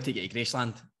 I want to take you to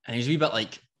Graceland. And he's a wee bit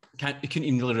like, he couldn't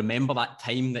even really remember that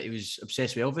time that he was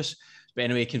obsessed with Elvis. But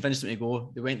anyway, he convinced him to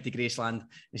go. They went to Graceland.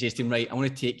 He says to him, right, I want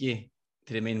to take you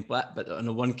to the main bit, but on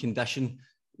the one condition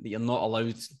that you're not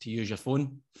allowed to use your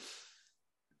phone.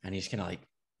 And he's kind of like,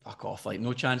 fuck off, like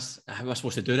no chance. How am I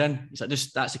supposed to do then? He's like,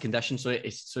 that's the condition. So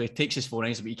he takes his phone and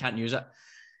he says, but you can't use it.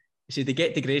 He said they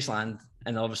get to Graceland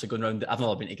and they're obviously going around. I've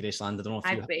never been to Graceland. I don't know if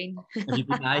I've been. Have you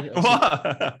been?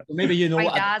 Well, maybe you know.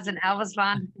 My dad's an Elvis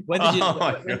fan. When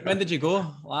did you go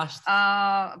last?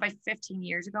 About 15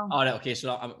 years ago. All right, okay,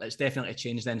 so it's definitely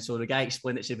changed then. So the guy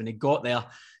explained it. Said when he got there,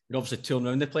 he'd obviously touring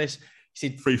around the place. He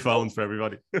said, free phones for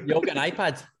everybody. You all get an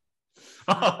iPad.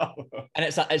 And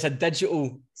it's a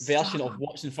digital version of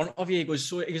what's in front of you. He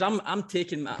goes, I'm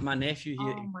taking my nephew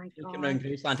here around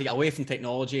Graceland to get away from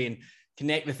technology and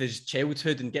connect with his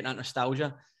childhood and get that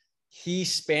nostalgia.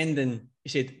 He's spending, he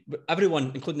said,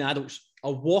 everyone, including the adults,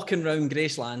 are walking around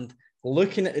Graceland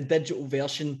looking at the digital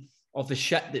version of the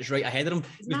shit that's right ahead of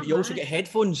them. You also get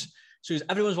headphones. So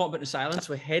everyone's walking about in silence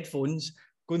with headphones,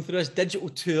 going through this digital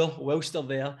tour whilst they're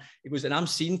there. He goes, and I'm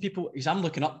seeing people, because I'm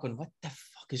looking up going, what the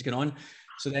fuck is going on?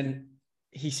 So then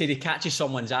he said he catches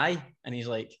someone's eye and he's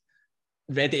like,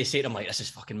 ready to say to him, like, this is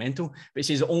fucking mental. But he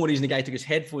says the only reason the guy took his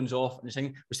headphones off and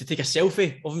thing was to take a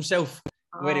selfie of himself.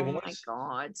 Where he was. My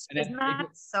God. Isn't that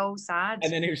so sad?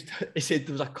 And then he said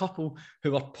there was a couple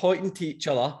who were pointing to each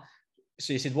other.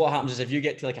 So he said, what happens is if you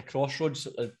get to like a crossroads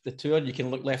of the tour, you can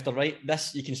look left or right.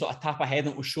 This, you can sort of tap ahead and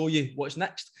it will show you what's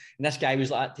next. And this guy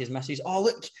was like that to his missus, oh,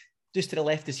 look, just to the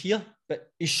left is here. But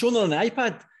he's shown her on the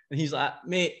iPad. And he's like,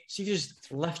 mate, see if you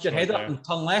just lift your head up and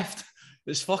turn left.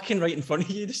 It's fucking right in front of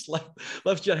you. Just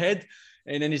lift your head.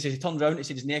 And then he said, he turned around and he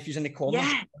said his nephew's in the corner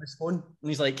on his phone. And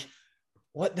he's like,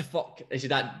 what the fuck? He said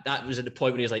that was at the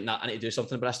point where he was like, nah, I need to do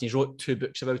something about this. And he's wrote 2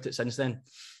 books about it since then,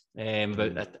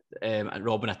 about that,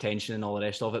 robbing attention and all the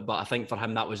rest of it. But I think for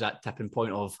him, that was that tipping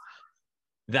point of,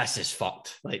 this is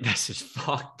fucked. Like, this is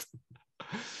fucked.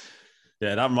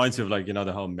 Yeah, that reminds me of like,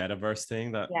 the whole metaverse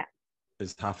thing that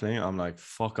is happening. I'm like,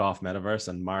 fuck off metaverse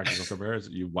and Mark Zuckerberg,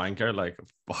 you wanker, like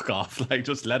fuck off, like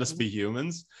just let us be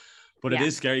humans. But it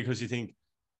is scary because you think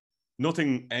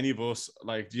nothing, any of us,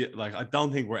 like I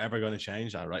don't think we're ever going to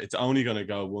change that, right? It's only going to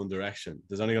go one direction.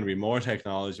 There's only going to be more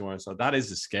technology, more. So that is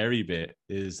the scary bit,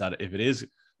 is that if it is,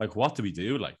 like, what do we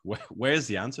do? Like, where's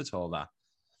the answer to all that?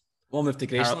 We'll move to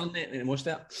Graceland in most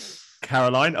of that.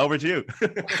 Caroline, over to you.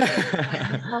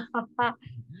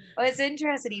 Well, it's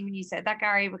interesting when you said that,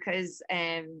 Gary, because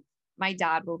my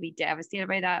dad will be devastated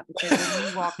by that, because when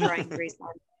we walked around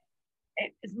Graceland,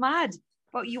 it's mad.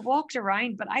 But you walked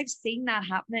around, but I've seen that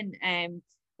happening.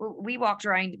 We walked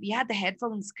around, we had the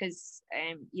headphones because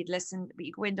you'd listen, but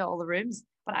you go into all the rooms.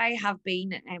 But I have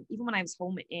been, even when I was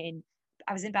home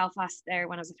I was in Belfast there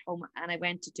when I was at home, and I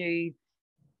went to do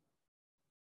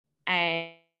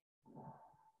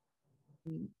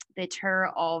the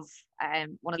tour of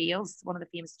one of the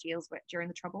famous jails during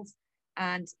the Troubles.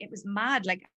 And it was mad,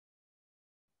 like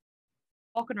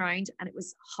walking around, and it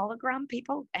was hologram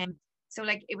people. So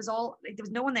like it was all, like, there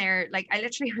was no one there. Like I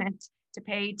literally went to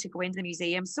pay to go into the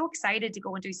museum, so excited to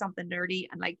go and do something nerdy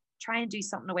and like try and do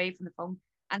something away from the phone.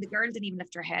 And the girl didn't even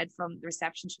lift her head from the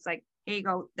reception. She was like, here you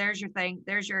go, there's your thing,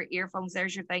 there's your earphones,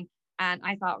 there's your thing. And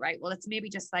I thought, right, well, it's maybe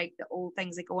just like the old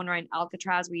things that going around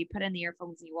Alcatraz where you put in the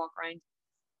earphones and you walk around.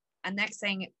 And next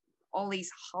thing, all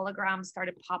these holograms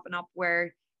started popping up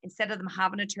where instead of them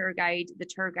having a tour guide, the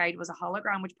tour guide was a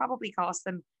hologram, which probably cost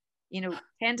them,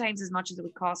 10 times as much as it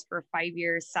would cost for a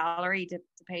 5-year salary to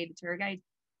pay the tour guide.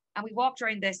 And we walked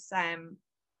around this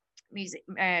museum,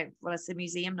 it's a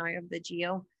museum now of the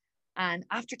jail. And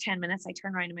after 10 minutes, I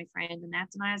turned around to my friend Annette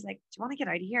and I was like, do you want to get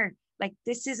out of here? Like,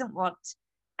 this isn't what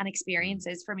an experience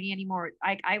is for me anymore.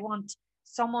 Like, I want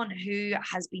someone who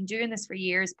has been doing this for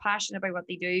years, passionate about what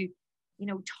they do,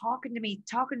 talking to me,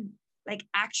 talking like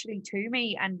actually to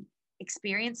me and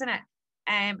experiencing it.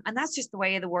 And that's just the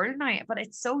way of the world now. But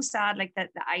it's so sad, like the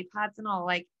iPads and all,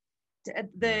 like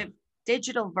the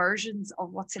digital versions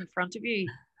of what's in front of you.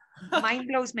 Mind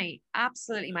blows me.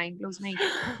 Absolutely mind blows me.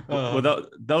 Well,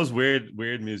 those weird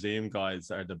museum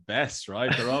guides are the best,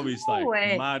 right? They're always like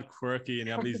mad quirky, and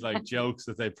you have these like jokes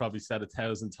that they probably said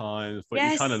 1,000 times, but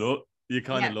you kind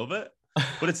of love it.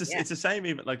 But it's the same,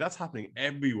 even like that's happening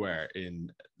everywhere in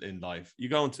life. You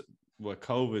go into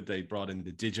COVID, they brought in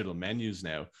the digital menus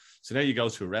now. So now you go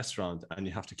to a restaurant and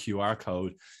you have to QR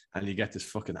code and you get this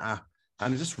fucking app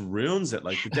and it just ruins it.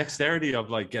 Like the dexterity of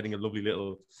like getting a lovely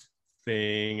little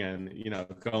thing and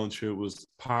going through it was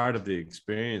part of the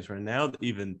experience. Where now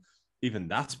even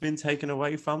that's been taken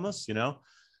away from us.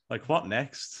 Like what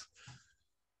next?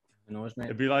 Knows, mate.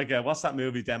 It'd be like what's that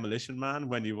movie Demolition Man?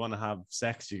 When you want to have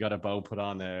sex, you got to both put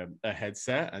on a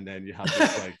headset, and then you have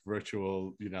this like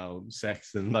virtual,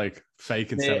 sex and like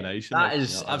fake insemination. That like,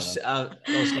 is,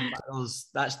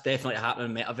 that's definitely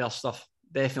happening. Metaverse stuff.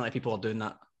 Definitely, people are doing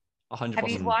that. 100%. Have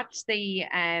you watched the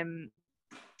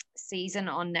season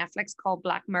on Netflix called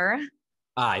Black Mirror?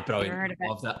 Aye, brilliant.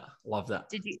 Love that.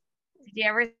 Did you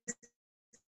ever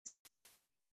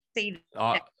see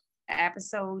the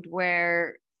episode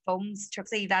where phones took?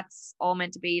 See, that's all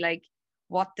meant to be like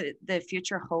what the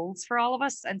future holds for all of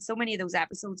us, and so many of those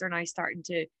episodes are now starting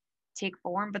to take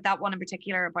form. But that one in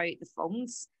particular about the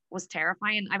phones was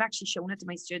terrifying. I've actually shown it to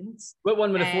my students. What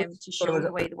one with the phones? To show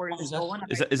the way the world is going.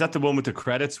 Is that the one with the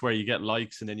credits where you get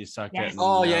likes and then you start getting?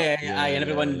 Oh yeah. And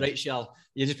everyone writes you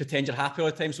just pretend you're happy all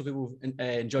the time so people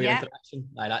enjoy your interaction.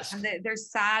 Aye, that's. And they're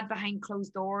sad behind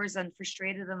closed doors and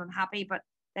frustrated and unhappy, but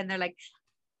then they're like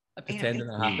pretending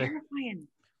they're happy. Terrifying.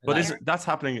 But that's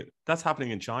happening? That's happening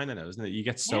in China now, isn't it? You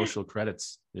get social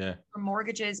credits, for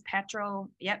mortgages, petrol.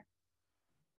 Yep.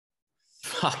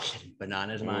 Fucking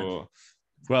bananas, man. Oh.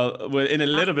 Well, in a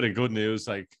little bit of good news,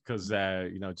 like because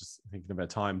just thinking about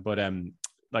time, but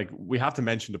like we have to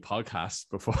mention the podcast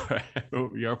before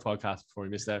your podcast before we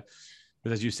missed out,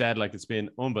 because as you said, like it's been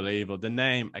unbelievable. The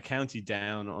name A County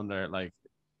Down under like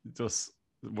just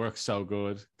works so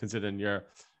good considering you're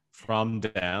from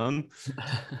down,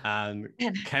 and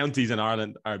counties in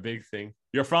Ireland are a big thing.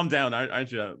 You're from down,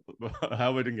 aren't you?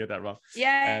 How I didn't get that wrong.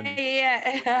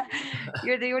 Yeah.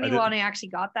 You're the only one who actually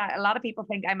got that. A lot of people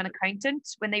think I'm an accountant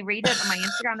when they read it on my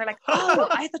Instagram. They're like, "Oh,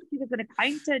 I thought he was an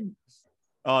accountant."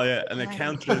 Oh yeah, an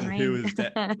accountant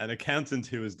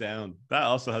who is down. That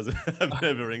also has a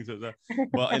bit of a ring to it.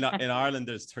 Well, in Ireland,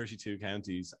 there's 32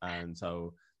 counties, and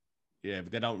so. Yeah,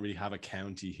 but they don't really have a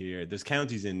county here. There's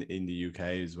counties in the UK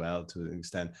as well to an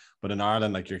extent. But in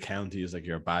Ireland, like your county is like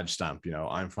your badge stamp.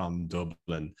 I'm from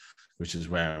Dublin, which is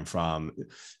where I'm from.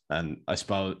 And I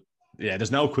suppose,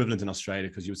 there's no equivalent in Australia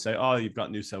because you would say, oh, you've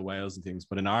got New South Wales and things.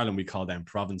 But in Ireland, we call them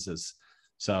provinces.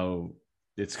 So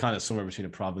it's kind of somewhere between a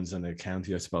province and a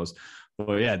county, I suppose.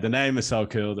 But yeah, the name is so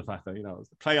cool. The fact that,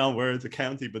 play on words, a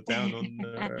county, but down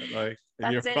under, like,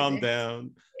 and you're from down.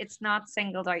 It's not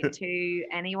singled out to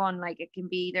anyone. Like it can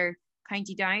be either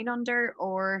County Down Under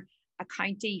or a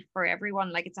county for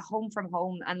everyone. Like it's a home from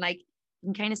home. And like you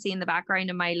can kind of see in the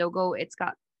background of my logo, it's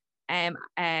got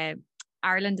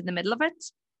Ireland in the middle of it,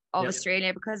 of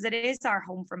Australia, because it is our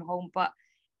home from home. But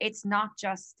it's not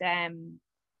just,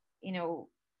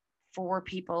 for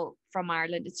people from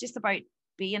Ireland. It's just about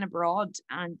being abroad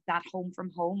and that home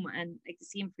from home. And like the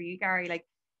same for you, Gary, like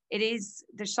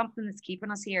there's something that's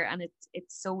keeping us here, and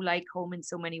it's so like home in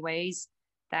so many ways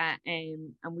that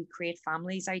and we create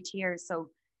families out here. So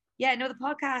the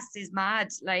podcast is mad.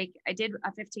 Like I did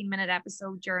a 15-minute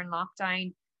episode during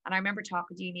lockdown, and I remember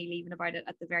talking to you, Neil, even about it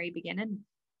at the very beginning.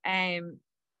 I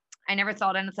never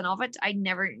thought anything of it. I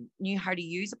never knew how to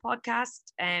use a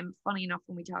podcast. Funny enough,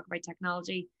 when we talk about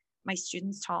technology, my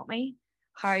students taught me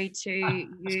how to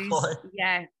use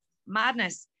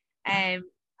madness.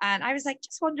 And I was like,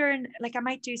 just wondering, like I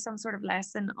might do some sort of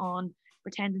lesson on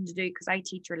pretending to do, because I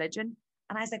teach religion.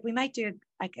 And I was like, we might do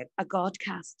like a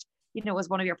Godcast, as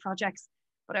one of your projects.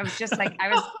 But I was just like,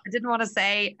 I didn't want to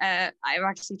say I'm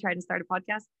actually trying to start a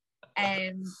podcast.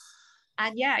 And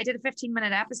I did a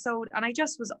 15-minute episode, and I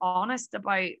just was honest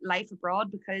about life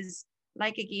abroad, because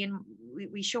like, again,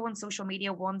 we show on social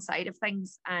media one side of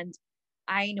things. And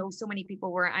I know so many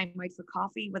people where I'm out for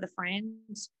coffee with a friend.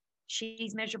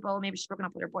 She's miserable. Maybe she's broken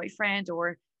up with her boyfriend,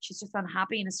 or she's just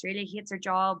unhappy in Australia, hates her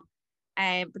job.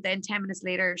 But then 10 minutes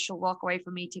later, she'll walk away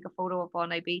from me, take a photo of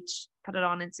Bondi Beach, put it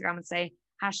on Instagram and say,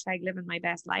 #living my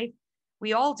best life.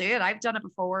 We all do it. I've done it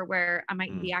before where I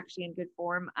mightn't be actually in good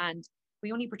form, and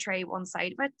we only portray one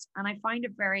side of it. And I find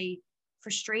it very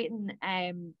frustrating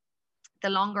the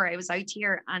longer I was out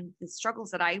here, and the struggles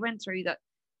that I went through that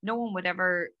no one would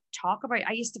ever talk about.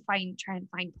 I used to try and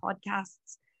find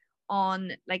podcasts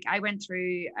on, like, I went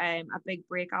through a big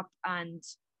breakup, and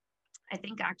I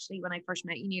think actually when I first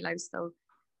met you, Neil, I was still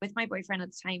with my boyfriend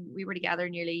at the time. We were together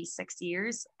nearly 6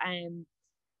 years, and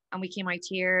we came out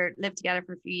here, lived together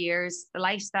for a few years. The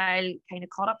lifestyle kind of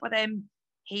caught up with him.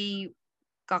 He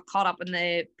got caught up in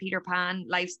the Peter Pan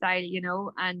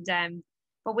lifestyle, and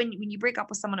but when you break up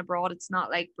with someone abroad, it's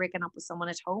not like breaking up with someone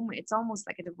at home. It's almost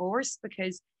like a divorce,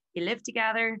 because you live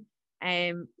together,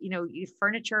 you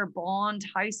furniture, bond,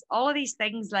 house, all of these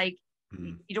things, like,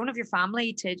 you don't have your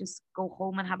family to just go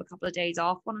home and have a couple of days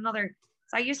off one another.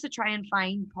 So I used to try and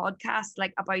find podcasts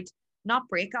like about not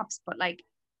breakups, but like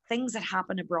things that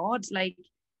happen abroad, like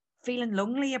feeling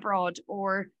lonely abroad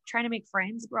or trying to make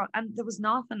friends abroad. And there was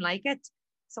nothing like it.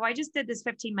 So I just did this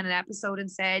 15-minute episode and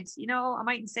said, you know, I'm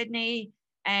out in Sydney.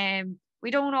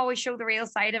 We don't always show the real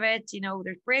side of it. You know,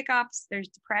 there's breakups, there's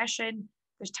depression,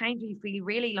 there's times when you feel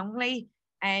really lonely.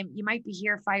 You might be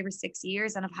here 5 or 6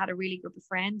 years and have had a really group of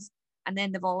friends, and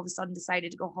then they've all of a sudden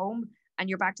decided to go home, and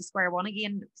you're back to square one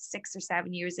again 6 or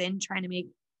 7 years in, trying to make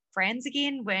friends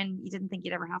again when you didn't think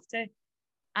you'd ever have to.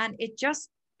 And it just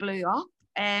blew up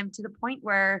to the point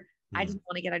where I didn't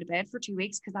want to get out of bed for 2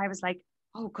 weeks, because I was like,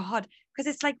 oh God,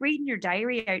 because it's like reading your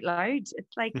diary out loud.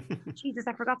 It's like, Jesus,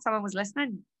 I forgot someone was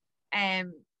listening.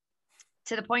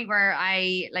 To the point where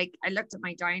I looked at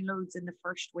my downloads in the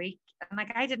first week, and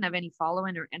like I didn't have any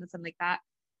following or anything like that.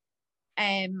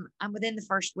 And within the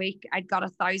first week, I'd got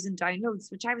 1,000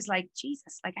 downloads, which I was like,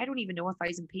 Jesus, like I don't even know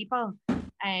 1,000 people.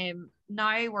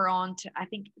 Now we're on to, I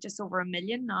think, just over 1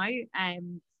 million now.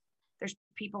 There's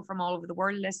people from all over the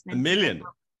world listening. 1 million?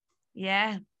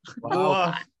 Yeah.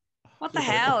 Wow. What the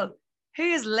hell? Who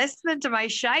is listening to my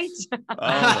shite? Oh my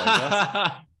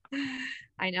God.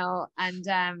 I know. And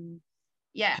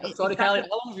yeah. Sorry, Kylie, how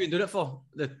long have you been doing it for,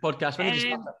 the podcast? When did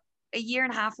you start it? 1.5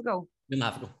 years ago. 1.5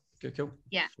 years ago. Cool.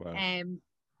 Yeah. Wow.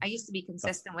 I used to be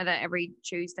consistent with it every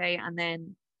Tuesday, and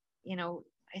then, you know,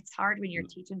 it's hard when you're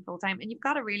teaching full time, and you've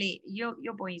got to really, you'll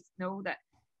boys know that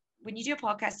when you do a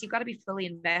podcast, you've got to be fully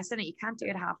invested in it. You can't do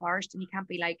it half-arsed, and you can't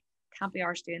be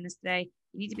arsed doing this today.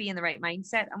 You need to be in the right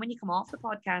mindset. And when you come off the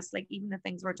podcast, like even the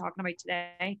things we're talking about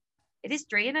today, it is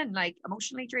draining, like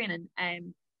emotionally draining.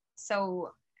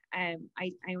 So I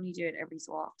only do it every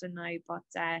so often now, but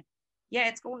yeah,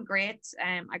 it's going great.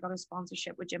 I got a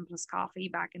sponsorship with Gym Plus Coffee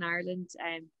back in Ireland,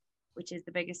 which is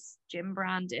the biggest gym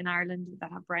brand in Ireland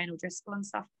that have Brian O'Driscoll and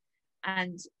stuff.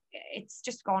 And it's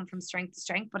just gone from strength to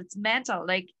strength, but it's mental.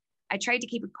 Like I tried to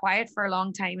keep it quiet for a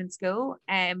long time in school.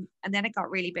 And then it got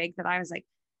really big that I was like,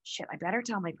 shit, I better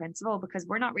tell my principal, because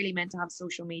we're not really meant to have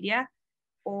social media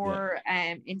or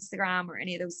Instagram or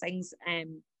any of those things.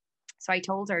 So I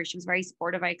told her, she was very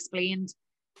supportive. I explained,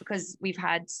 because we've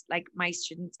had like my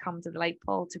students come to the Light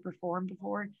Pole to perform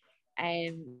before,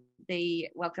 and they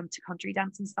welcome to country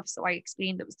dance and stuff. So I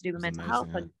explained it was to do with mental health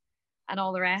and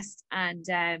all the rest. And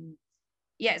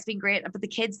yeah, it's been great. But the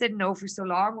kids didn't know for so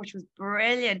long, which was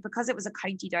brilliant, because it was a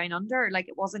county down under. Like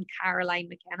it wasn't Caroline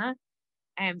McKenna.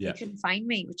 They couldn't find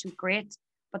me, which was great.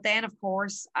 But then, of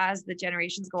course, as the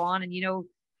generations go on, and you know,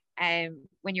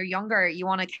 when you're younger, you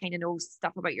want to kind of know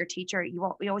stuff about your teacher.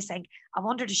 We always think, I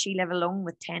wonder, does she live alone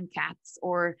with 10 cats,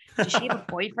 or does she have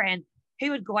a boyfriend?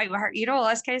 Who would go out with her? You know, all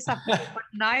this kind of stuff. But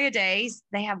nowadays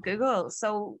they have Google.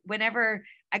 So whenever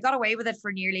I got away with it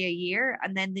for nearly a year,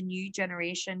 and then the new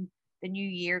generation, the new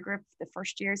year group, the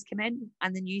first years come in,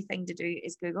 and the new thing to do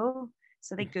is Google.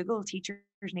 So they Google teachers'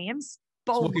 names.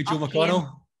 Smoky Joe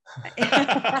McConnell.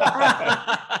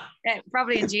 Yeah,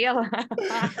 probably in jail.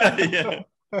 Yeah.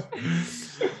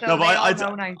 So No,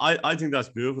 but I think that's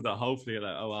beautiful. That hopefully,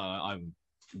 like, I'm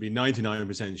be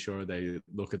 99% sure they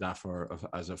look at that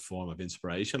as a form of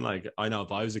inspiration. Like I know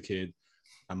if I was a kid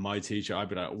and my teacher, I'd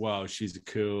be like, wow, she's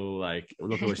cool. Like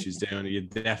look at what she's doing.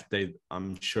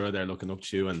 I'm sure they're looking up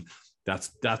to you, and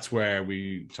that's where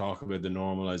we talk about the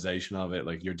normalization of it.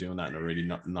 Like you're doing that in a really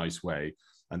nice way,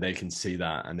 and they can see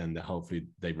that, and then hopefully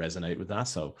they resonate with that.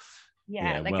 So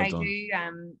yeah, like well I done. Do.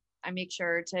 I make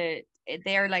sure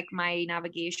they're like my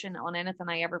navigation on anything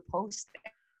I ever post,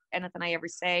 anything I ever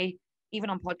say. Even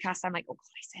on podcasts, I'm like, oh God,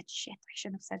 I said shit, I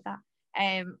shouldn't have said that.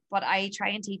 But I try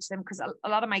and teach them, because a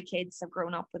lot of my kids have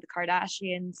grown up with the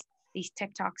Kardashians, these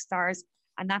TikTok stars,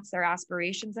 and that's their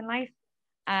aspirations in life.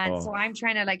 And so I'm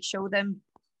trying to like show them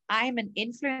I'm an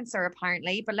influencer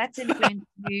apparently, but let's influence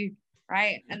you,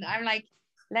 right? And I'm like,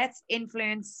 let's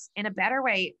influence in a better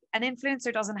way. An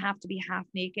influencer doesn't have to be half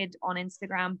naked on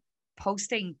Instagram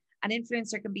posting. An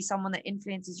influencer can be someone that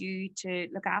influences you to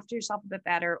look after yourself a bit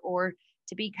better, or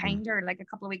to be kinder. Like a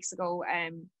couple of weeks ago,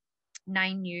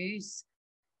 9 News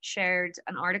shared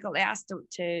an article. They asked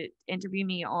to interview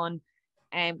me on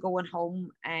going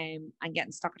home and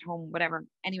getting stuck at home, whatever.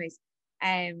 Anyways,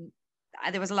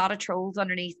 there was a lot of trolls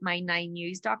underneath my 9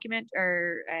 News document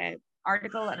or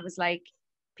article, and it was like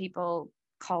people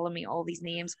calling me all these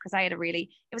names, because I had it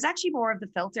was actually more of the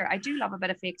filter. I do love a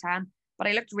bit of fake tan, but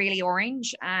I looked really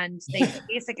orange, and they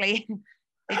basically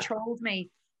they trolled me.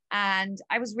 And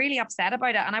I was really upset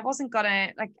about it. And I wasn't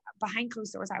gonna, like, behind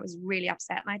closed doors, I was really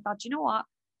upset. And I thought, you know what?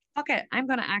 Fuck it. I'm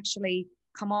gonna actually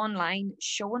come online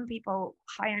showing people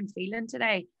how I'm feeling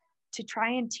today. to try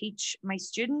and teach my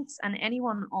students and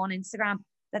anyone on Instagram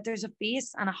that there's a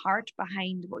face and a heart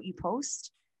behind what you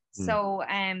post. So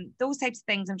those types of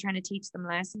things I'm trying to teach them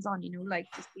lessons on, you know, like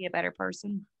just be a better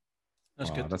person. That's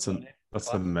good.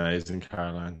 That's amazing,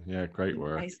 Caroline. Yeah, great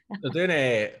work. They're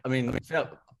doing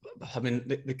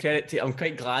the credit to, I'm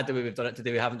quite glad that we've done it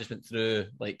today. We haven't just went through,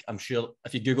 like, I'm sure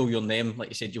if you Google your name, like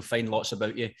you said, you'll find lots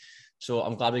about you. So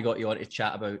I'm glad we got you on to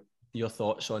chat about your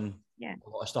thoughts on a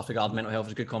lot of stuff regarding mental health. It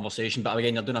was a good conversation. But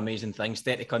again, you're doing amazing things.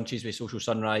 30 countries with Social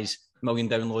Sunrise, 1 million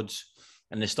downloads.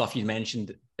 And the stuff you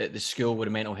mentioned at the school with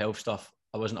the mental health stuff,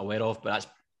 I wasn't aware of, but that's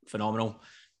phenomenal.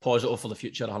 Positive for the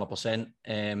future,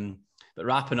 100%. But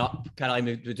wrapping up, Caroline,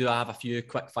 we do have a few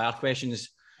quick fire questions.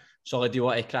 Solly, do you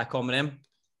want to crack on with them?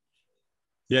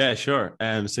 Yeah, sure.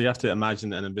 So you have to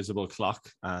imagine an invisible clock,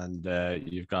 and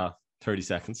you've got 30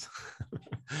 seconds.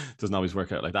 Doesn't always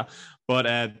work out like that.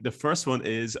 But the first one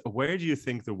is, where do you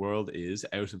think the world is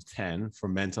out of 10 for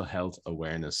mental health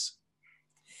awareness?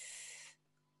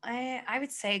 I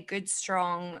would say a good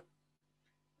strong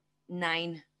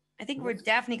 9. I think we've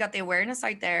definitely got the awareness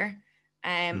out there.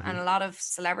 And a lot of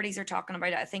celebrities are talking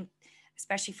about it. I think,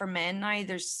 especially for men now,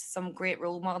 there's some great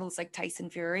role models like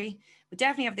Tyson Fury. We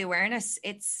definitely have the awareness.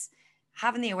 It's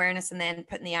having the awareness and then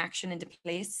putting the action into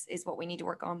place is what we need to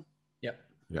work on. Yep.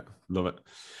 Yeah, love it.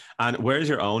 And where's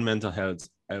your own mental health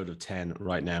out of 10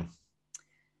 right now?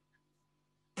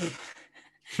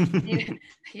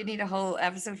 You need a whole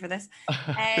episode for this.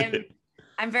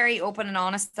 I'm very open and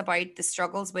honest about the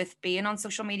struggles with being on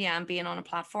social media and being on a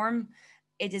platform.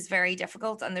 It is very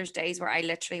difficult, and there's days where I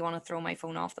literally want to throw my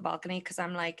phone off the balcony because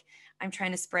I'm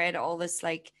trying to spread all this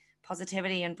like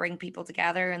positivity and bring people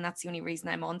together, and that's the only reason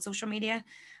I'm on social media.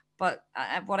 But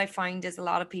what I find is a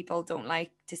lot of people don't like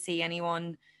to see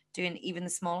anyone doing even the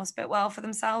smallest bit well for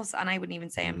themselves, and I wouldn't even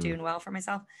say I'm doing well for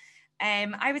myself.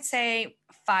 I would say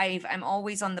 5. I'm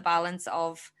always on the balance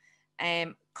of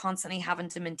constantly having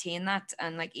to maintain that.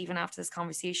 And like, even after this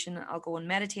conversation, I'll go and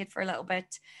meditate for a little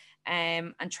bit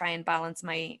and try and balance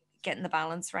getting the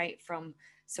balance right from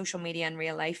social media and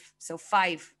real life. So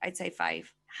 5, I'd say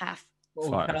 5, half.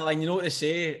 Well, Caroline, you know what they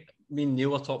say? Me and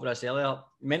Neil were talking about this earlier.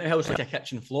 Mental health is like a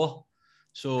kitchen floor.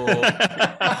 So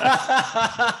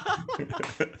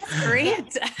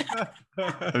great.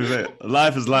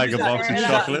 Life is like a box of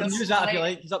chocolates. Use that if you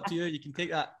like. It's up to you. You can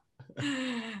take that.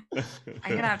 I'm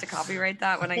gonna have to copyright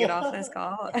that when I get off this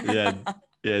call.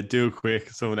 Yeah, do it quick.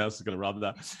 Someone else is gonna rob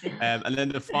that. And then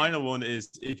the final one is,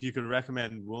 if you could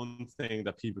recommend one thing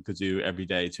that people could do every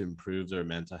day to improve their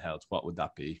mental health, what would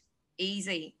that be?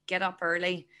 Easy. Get up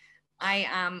early. I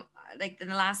am like, in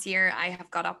the last year, I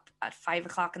have got up at 5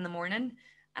 o'clock in the morning,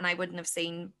 and I wouldn't have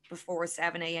seen before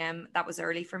 7 a.m. That was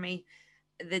early for me.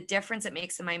 The difference it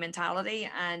makes in my mentality.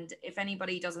 And if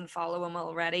anybody doesn't follow him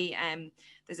already,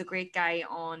 there's a great guy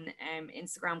on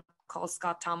Instagram called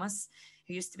Scott Thomas,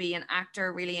 who used to be an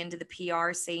actor, really into the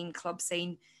PR scene, club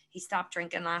scene. He stopped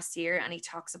drinking last year, and he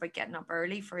talks about getting up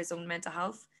early for his own mental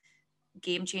health.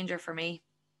 Game changer for me.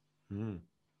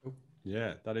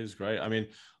 Yeah, that is great. I mean,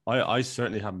 I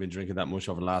certainly haven't been drinking that much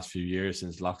over the last few years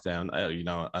since lockdown. You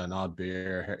know, an odd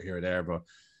beer here or there, but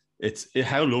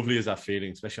how lovely is that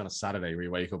feeling, especially on a Saturday where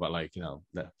you wake up at, like, you know,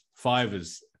 5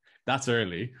 that's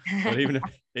early, but even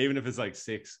if it's like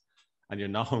 6 and you're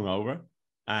not hungover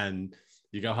and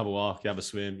you go have a walk, you have a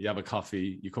swim, you have a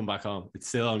coffee, you come back home, it's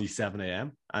still only 7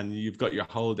 a.m. and you've got your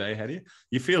whole day ahead of you.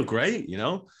 You feel great, you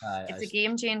know? It's a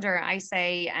game changer. I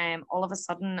say all of a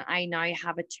sudden I now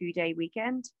have a 2-day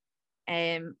weekend.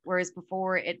 Whereas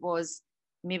before it was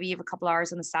maybe you have a couple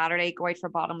hours on a Saturday, go out for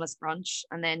bottomless brunch,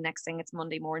 and then next thing it's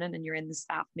Monday morning and you're in the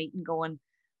staff meeting going,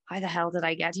 how the hell did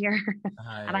I get here?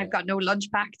 And I've got no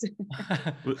lunch packed.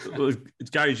 well,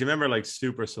 Gary, do you remember like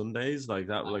Super Sundays like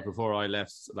that? Like before I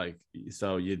left, like,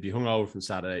 so you'd be hungover from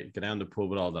Saturday, go down to the pub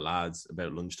with all the lads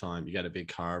about lunchtime, you get a big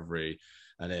carvery,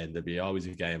 and then there'd be always a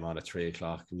game on at 3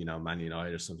 o'clock, you know, Man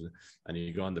United or something, and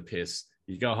you go on the piss,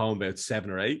 you go home about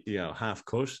 7 or 8, you know, half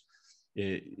cut.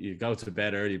 You go to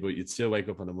bed early, but you'd still wake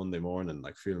up on a Monday morning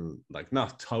like feeling like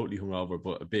not totally hungover,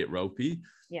 but a bit ropey.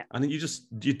 Yeah. And then you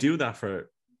do that for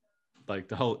like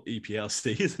the whole EPL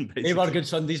season. Basically. They were good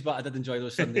Sundays, but I did enjoy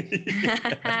those Sundays.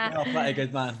 Oh, pretty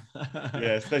good, man.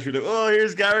 Yeah, especially like, oh,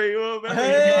 here's Gary. Oh,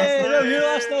 hey, you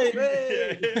last night.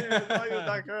 Hey.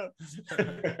 That girl.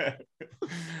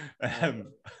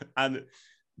 And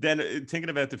then thinking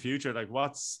about the future, like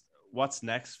what's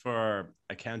next for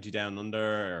a County Down Under,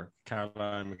 or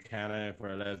Caroline McKenna, if we're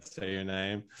allowed to say your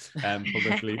name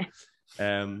publicly?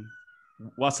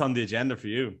 What's on the agenda for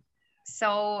you?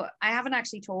 So I haven't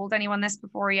actually told anyone this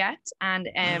before yet, and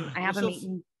I have a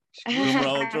meeting.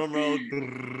 Drum roll.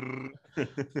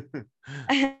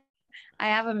 I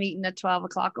have a meeting at 12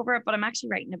 o'clock over it, but I'm actually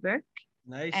writing a book.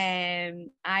 Nice.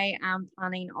 I am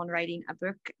planning on writing a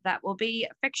book that will be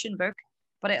a fiction book,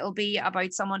 but it'll be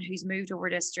about someone who's moved over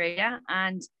to Australia,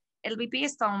 and it'll be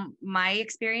based on my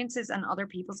experiences and other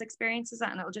people's experiences.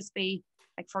 And it'll just be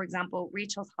like, for example,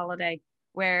 Rachel's holiday,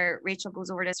 where Rachel goes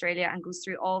over to Australia and goes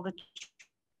through all the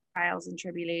trials and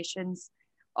tribulations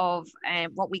of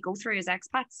what we go through as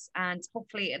expats. And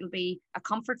hopefully it'll be a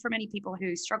comfort for many people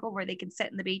who struggle, where they can sit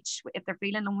on the beach if they're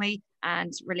feeling lonely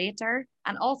and relate to her.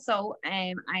 And also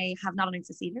I have not announced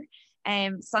this either,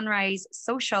 Sunrise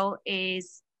Social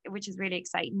is, which is really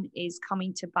exciting, is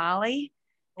coming to Bali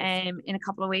in a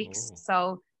couple of weeks.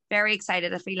 So very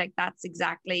excited. I feel like that's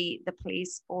exactly the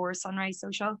place for Sunrise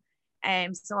Social.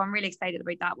 So I'm really excited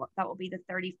about that. That will be the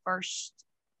 31st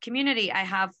community I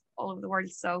have all over the world.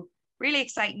 So really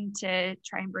exciting to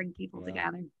try and bring people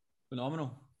together.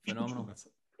 Phenomenal.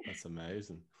 That's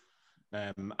amazing.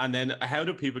 And then how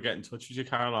do people get in touch with you,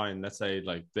 Caroline? Let's say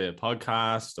like the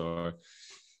podcast, or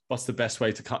what's the best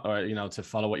way to to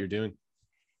follow what you're doing?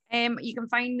 You can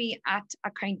find me at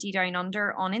A County Down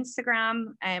Under on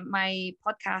Instagram. My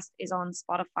podcast is on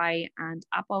Spotify and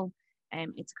Apple.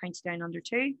 It's A County Down Under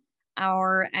too.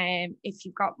 Or if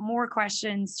you've got more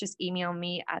questions, just email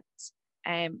me at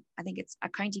I think it's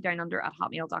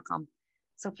acountydownunder@hotmail.com.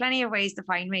 So plenty of ways to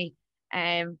find me.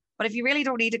 But if you really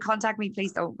don't need to contact me,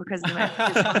 please don't, because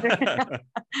I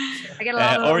get a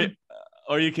lot of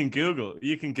or you can Google.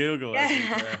 You can Google. I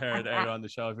think I heard earlier on the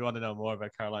show. If you want to know more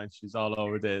about Caroline, she's all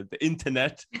over the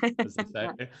internet, as they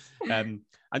say.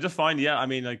 I just find, I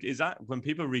mean, like, is that when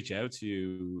people reach out to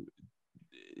you,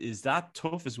 is that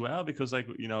tough as well? Because like,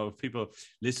 if people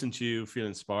listen to you, feel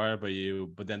inspired by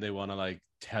you, but then they want to like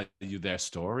tell you their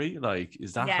story, like,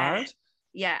 is that hard?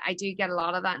 Yeah, I do get a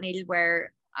lot of that, Neil,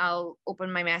 where I'll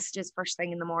open my messages first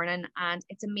thing in the morning, and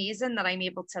it's amazing that I'm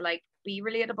able to like be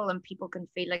relatable and people can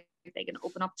feel like they can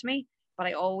open up to me. But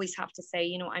I always have to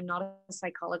say, I'm not a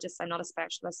psychologist, I'm not a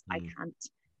specialist. I can't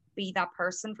be that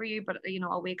person for you. But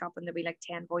I'll wake up and there'll be like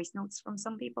 10 voice notes from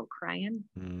some people crying.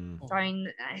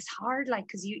 It's hard, like,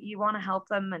 because you want to help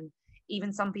them, and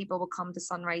even some people will come to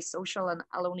Sunrise Social and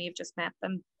I'll only have just met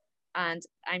them, and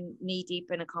I'm knee deep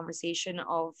in a conversation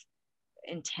of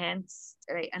intense,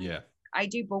 and I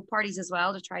do both parties as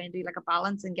well to try and do like a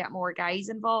balance and get more guys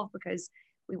involved, because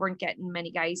we weren't getting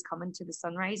many guys coming to the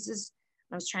sunrises.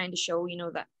 And I was trying to show,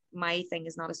 that my thing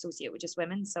is not associated with just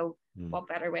women. So what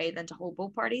better way than to hold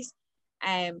both parties?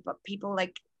 But people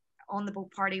like on the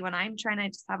boat party, when I'm trying to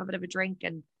just have a bit of a drink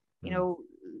and,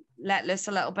 let loose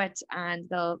a little bit, and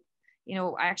they'll,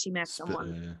 I actually met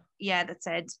someone, that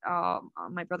said,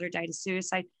 my brother died of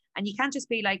suicide. And you can't just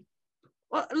be like,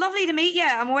 well, lovely to meet you,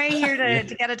 I'm away here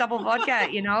to get a double vodka,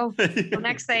 The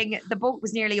next thing, the boat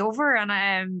was nearly over,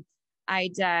 and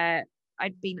I'd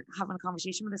been having a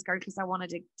conversation with this girl because I wanted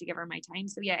to give her my time.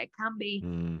 So it can be,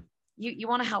 you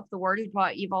want to help the world,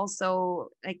 but you've also,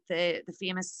 like the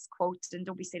famous quote, and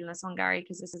don't be stealing this one, Gary,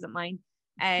 because this isn't mine.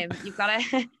 You've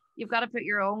got to put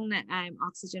your own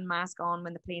oxygen mask on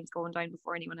when the plane's going down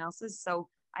before anyone else's. So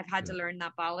I've had to learn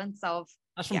that balance of.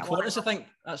 That's from Qantas, I think.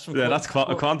 That's from that's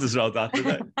Qantas wrote that,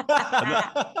 didn't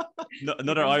it?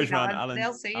 Another Irish man,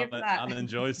 Alan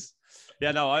Joyce.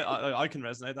 Yeah, no, I can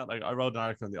resonate that. Like, I wrote an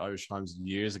article in the Irish Times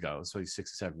years ago, so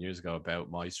 6 or 7 years ago, about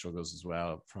my struggles as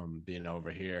well from being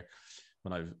over here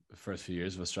when I first few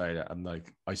years of Australia. And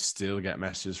like, I still get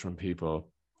messages from people,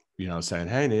 saying,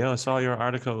 "Hey, Neil, I saw your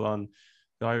article on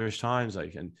the Irish Times."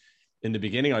 Like, and in the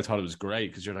beginning, I thought it was great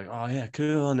because you're like, "Oh yeah,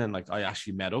 cool." And then like, I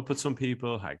actually met up with some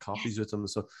people, had coffees with them and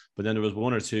stuff. But then there was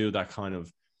one or two that kind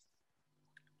of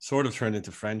sort of turned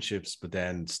into friendships, but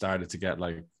then started to get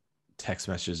like text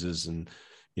messages and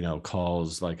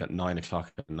calls like at 9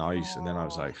 o'clock at night. And then I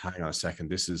was like, hang on a second,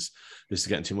 this is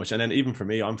getting too much. And then even for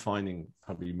me, I'm finding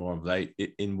probably more of late,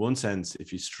 in one sense,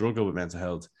 if you struggle with mental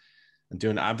health, and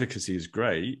doing advocacy is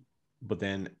great, but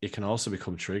then it can also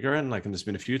become triggering. Like, and there's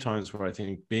been a few times where I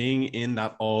think being in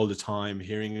that all the time,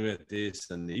 hearing about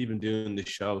this and even doing this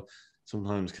show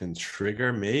sometimes can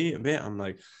trigger me a bit. I'm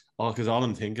like, because all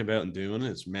I'm thinking about and doing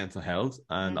is mental health,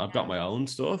 and I've got my own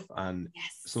stuff, and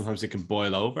sometimes it can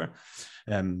boil over.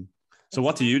 So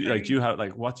what do you like? Do you have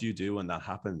like, what do you do when that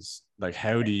happens? Like,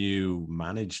 how do you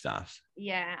manage that?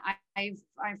 Yeah, I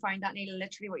find that, Neil,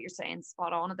 literally what you're saying,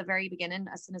 spot on. At the very beginning,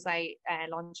 as soon as I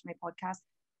launched my podcast,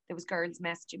 there was girls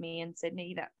messaging me in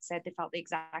Sydney that said they felt the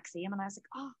exact same, and I was like,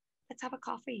 oh, let's have a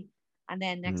coffee. And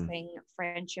then next thing,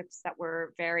 friendships that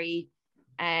were very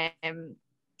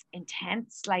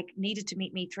intense, like needed to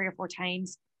meet me 3 or 4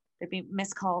 times, there'd be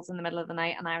missed calls in the middle of the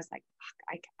night, and I was like,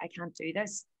 fuck, I can't do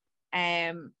this.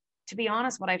 To be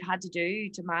honest, what I've had to do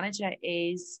to manage it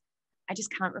is I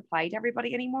just can't reply to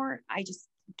everybody anymore. I just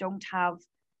don't have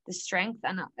the strength.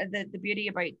 And the beauty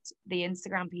about the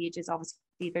Instagram page is obviously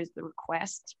there's the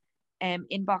request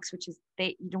inbox, which is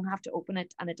you don't have to open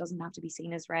it and it doesn't have to be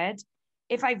seen as read.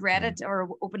 If I've read it or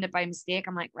opened it by mistake,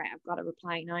 I'm like, right, I've got to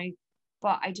reply now.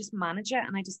 But I just manage it,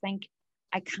 and I just think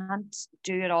I can't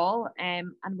do it all.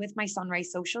 And with my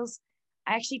Sunrise socials,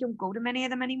 I actually don't go to many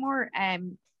of them anymore. I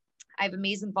have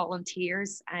amazing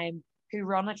volunteers who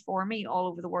run it for me all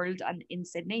over the world and in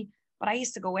Sydney. But I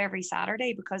used to go every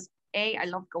Saturday because I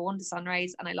love going to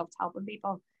Sunrise and I loved helping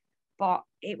people. But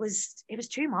it was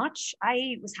too much.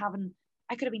 I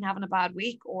could have been having a bad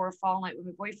week or falling out with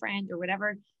my boyfriend or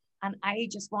whatever. And I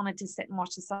just wanted to sit and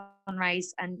watch the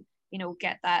sunrise and, you know,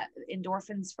 get that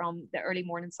endorphins from the early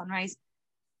morning sunrise.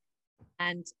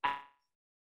 And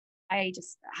I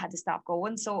just had to stop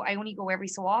going. So I only go every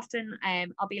so often.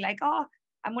 I'll be like, oh,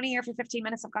 I'm only here for 15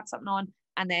 minutes. I've got something on,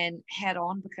 and then head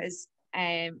on because,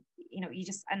 you know,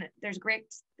 and there's a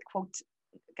great quote,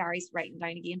 Gary's writing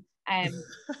down again.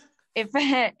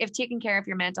 If taking care of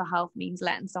your mental health means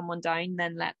letting someone down,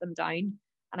 then let them down.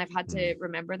 And I've had to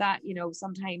remember that, you know,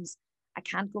 sometimes I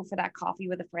can't go for that coffee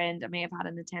with a friend. I may have had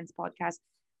an intense podcast,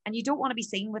 and you don't want to be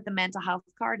seen with the mental health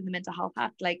card and the mental health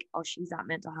hat. Like, oh, she's that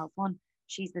mental health one.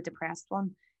 She's the depressed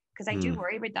one. Because I do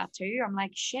worry about that too. I'm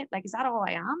like, shit, like, is that all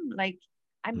I am? Like,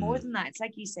 I'm more than that. It's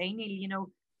like you say, Neil, you know,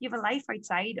 you have a life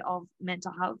outside of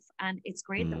mental health, and it's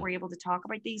great that we're able to talk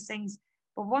about these things.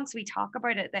 But once we talk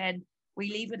about it, then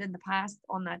we leave it in the past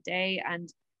on that day. And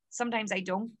sometimes I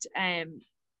don't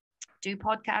do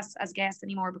podcasts as guests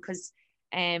anymore because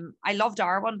I loved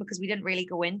our one because we didn't really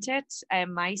go into it,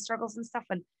 my struggles and stuff.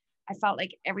 And I felt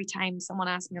like every time someone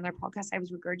asked me on their podcast, I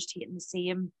was regurgitating the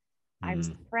same. I was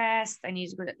depressed. I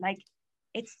needed to go to, like,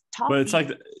 it's tough. But it's like,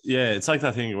 it's like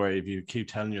that thing where if you keep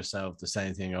telling yourself the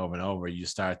same thing over and over, you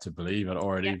start to believe it,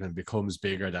 or it even becomes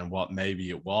bigger than what maybe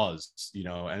it was, you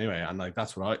know, anyway. And like,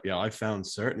 that's what I found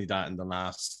certainly that in the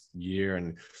last year,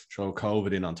 and throw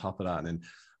COVID in on top of that. And then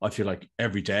I feel like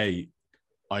every day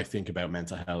I think about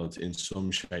mental health in some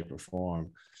shape or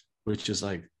form, which is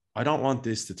like, I don't want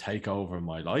this to take over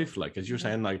my life. Like, as you're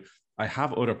saying, like, I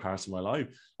have other parts of my life.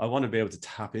 I want to be able to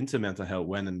tap into mental health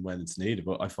when it's needed.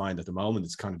 But I find at the moment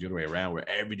it's kind of the other way around, where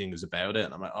everything is about it.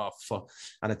 And I'm like, oh, fuck.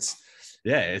 And it's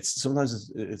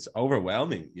sometimes it's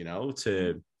overwhelming, you know,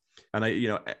 and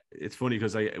it's funny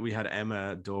because we had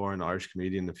Emma Dorn, Irish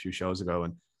comedian, a few shows ago,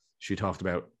 and she talked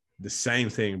about the same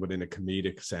thing, but in a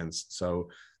comedic sense. So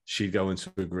she'd go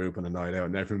into a group on a night out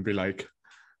and everyone would be like,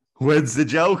 when's the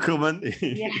joke coming?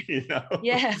 You know?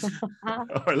 Yeah.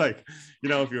 Or like, you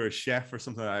know, if you're a chef or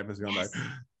something, I was going like,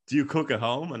 do you cook at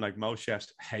home? And like, most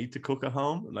chefs hate to cook at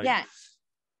home. Like, yeah,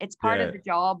 it's part of the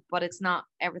job, but it's not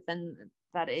everything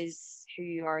that is who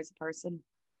you are as a person.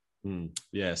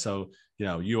 Yeah, so, you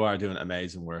know, you are doing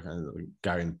amazing work, and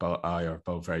Gary and I are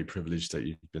both very privileged that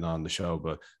you've been on the show,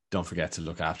 but don't forget to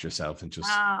look after yourself and just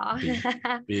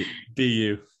be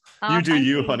you. You do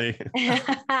you, honey.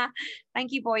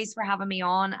 Thank you, boys, for having me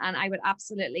on, and I would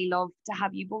absolutely love to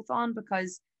have you both on,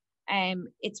 because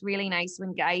it's really nice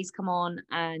when guys come on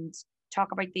and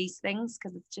talk about these things,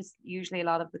 because it's just usually a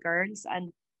lot of the girls.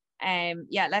 And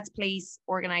let's please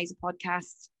organize a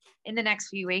podcast in the next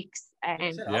few weeks,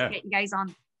 and I'll get you guys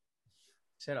on.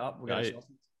 Set it up.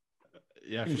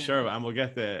 Yeah, for sure. And we'll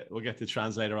get the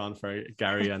translator on for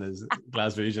Gary and his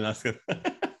Glaswegian accent.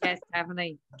 Yes,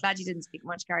 definitely. Glad you didn't speak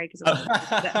much, Gary, because I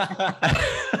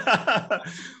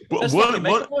was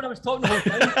talking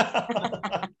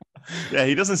about. Yeah,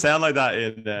 he doesn't sound like that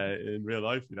in real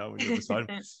life, you know, when you're beside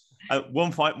him.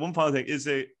 One final thing is,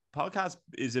 a podcast,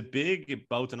 is it big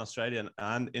both in Australia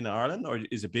and in Ireland, or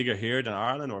is it bigger here than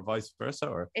Ireland, or vice versa?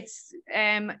 Or it's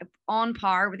on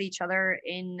par with each other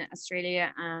in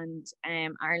Australia and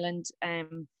Ireland.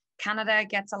 Canada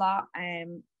gets a lot.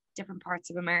 Different parts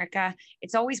of America.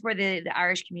 It's always where the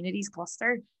Irish communities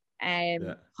cluster.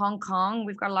 Hong Kong,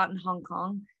 we've got a lot in Hong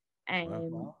Kong.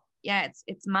 Wow. Yeah,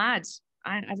 it's mad.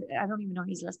 I don't even know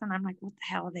who's listening. I'm like, what the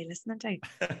hell are they listening to?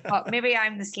 But maybe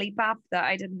I'm the sleep app that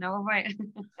I didn't know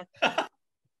about.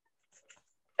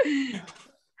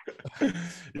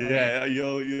 Yeah,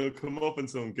 you'll come up in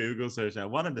some Google search now.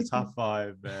 What are the top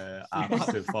 5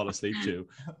 apps to fall asleep to?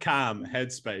 Calm,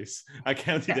 Headspace,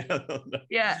 County Down Under.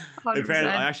 Yeah, 100%.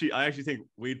 I actually think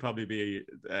we'd probably be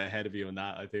ahead of you on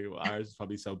that. I think ours is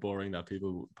probably so boring that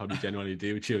people probably genuinely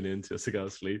do tune in just to go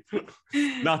to sleep.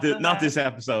 Not this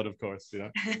episode, of course, you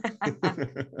know.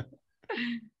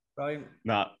 Brilliant.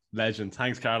 Legend.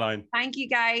 Thanks, Caroline. Thank you,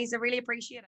 guys. I really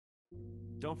appreciate it.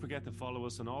 Don't forget to follow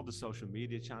us on all the social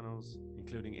media channels,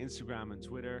 including Instagram and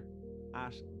Twitter,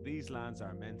 at These Lads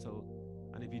Are Mental.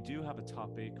 And if you do have a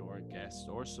topic or a guest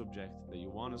or subject that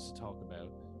you want us to talk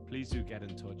about, please do get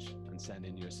in touch and send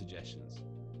in your suggestions.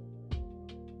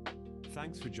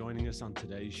 Thanks for joining us on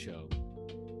today's show.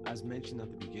 As mentioned at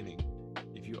the beginning,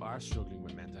 if you are struggling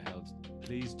with mental health,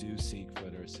 please do seek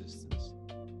further assistance.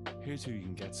 Here's who you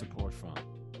can get support from: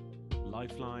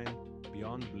 Lifeline,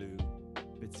 Beyond Blue,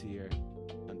 Bitsy,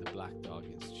 and the Black Dog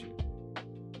Institute.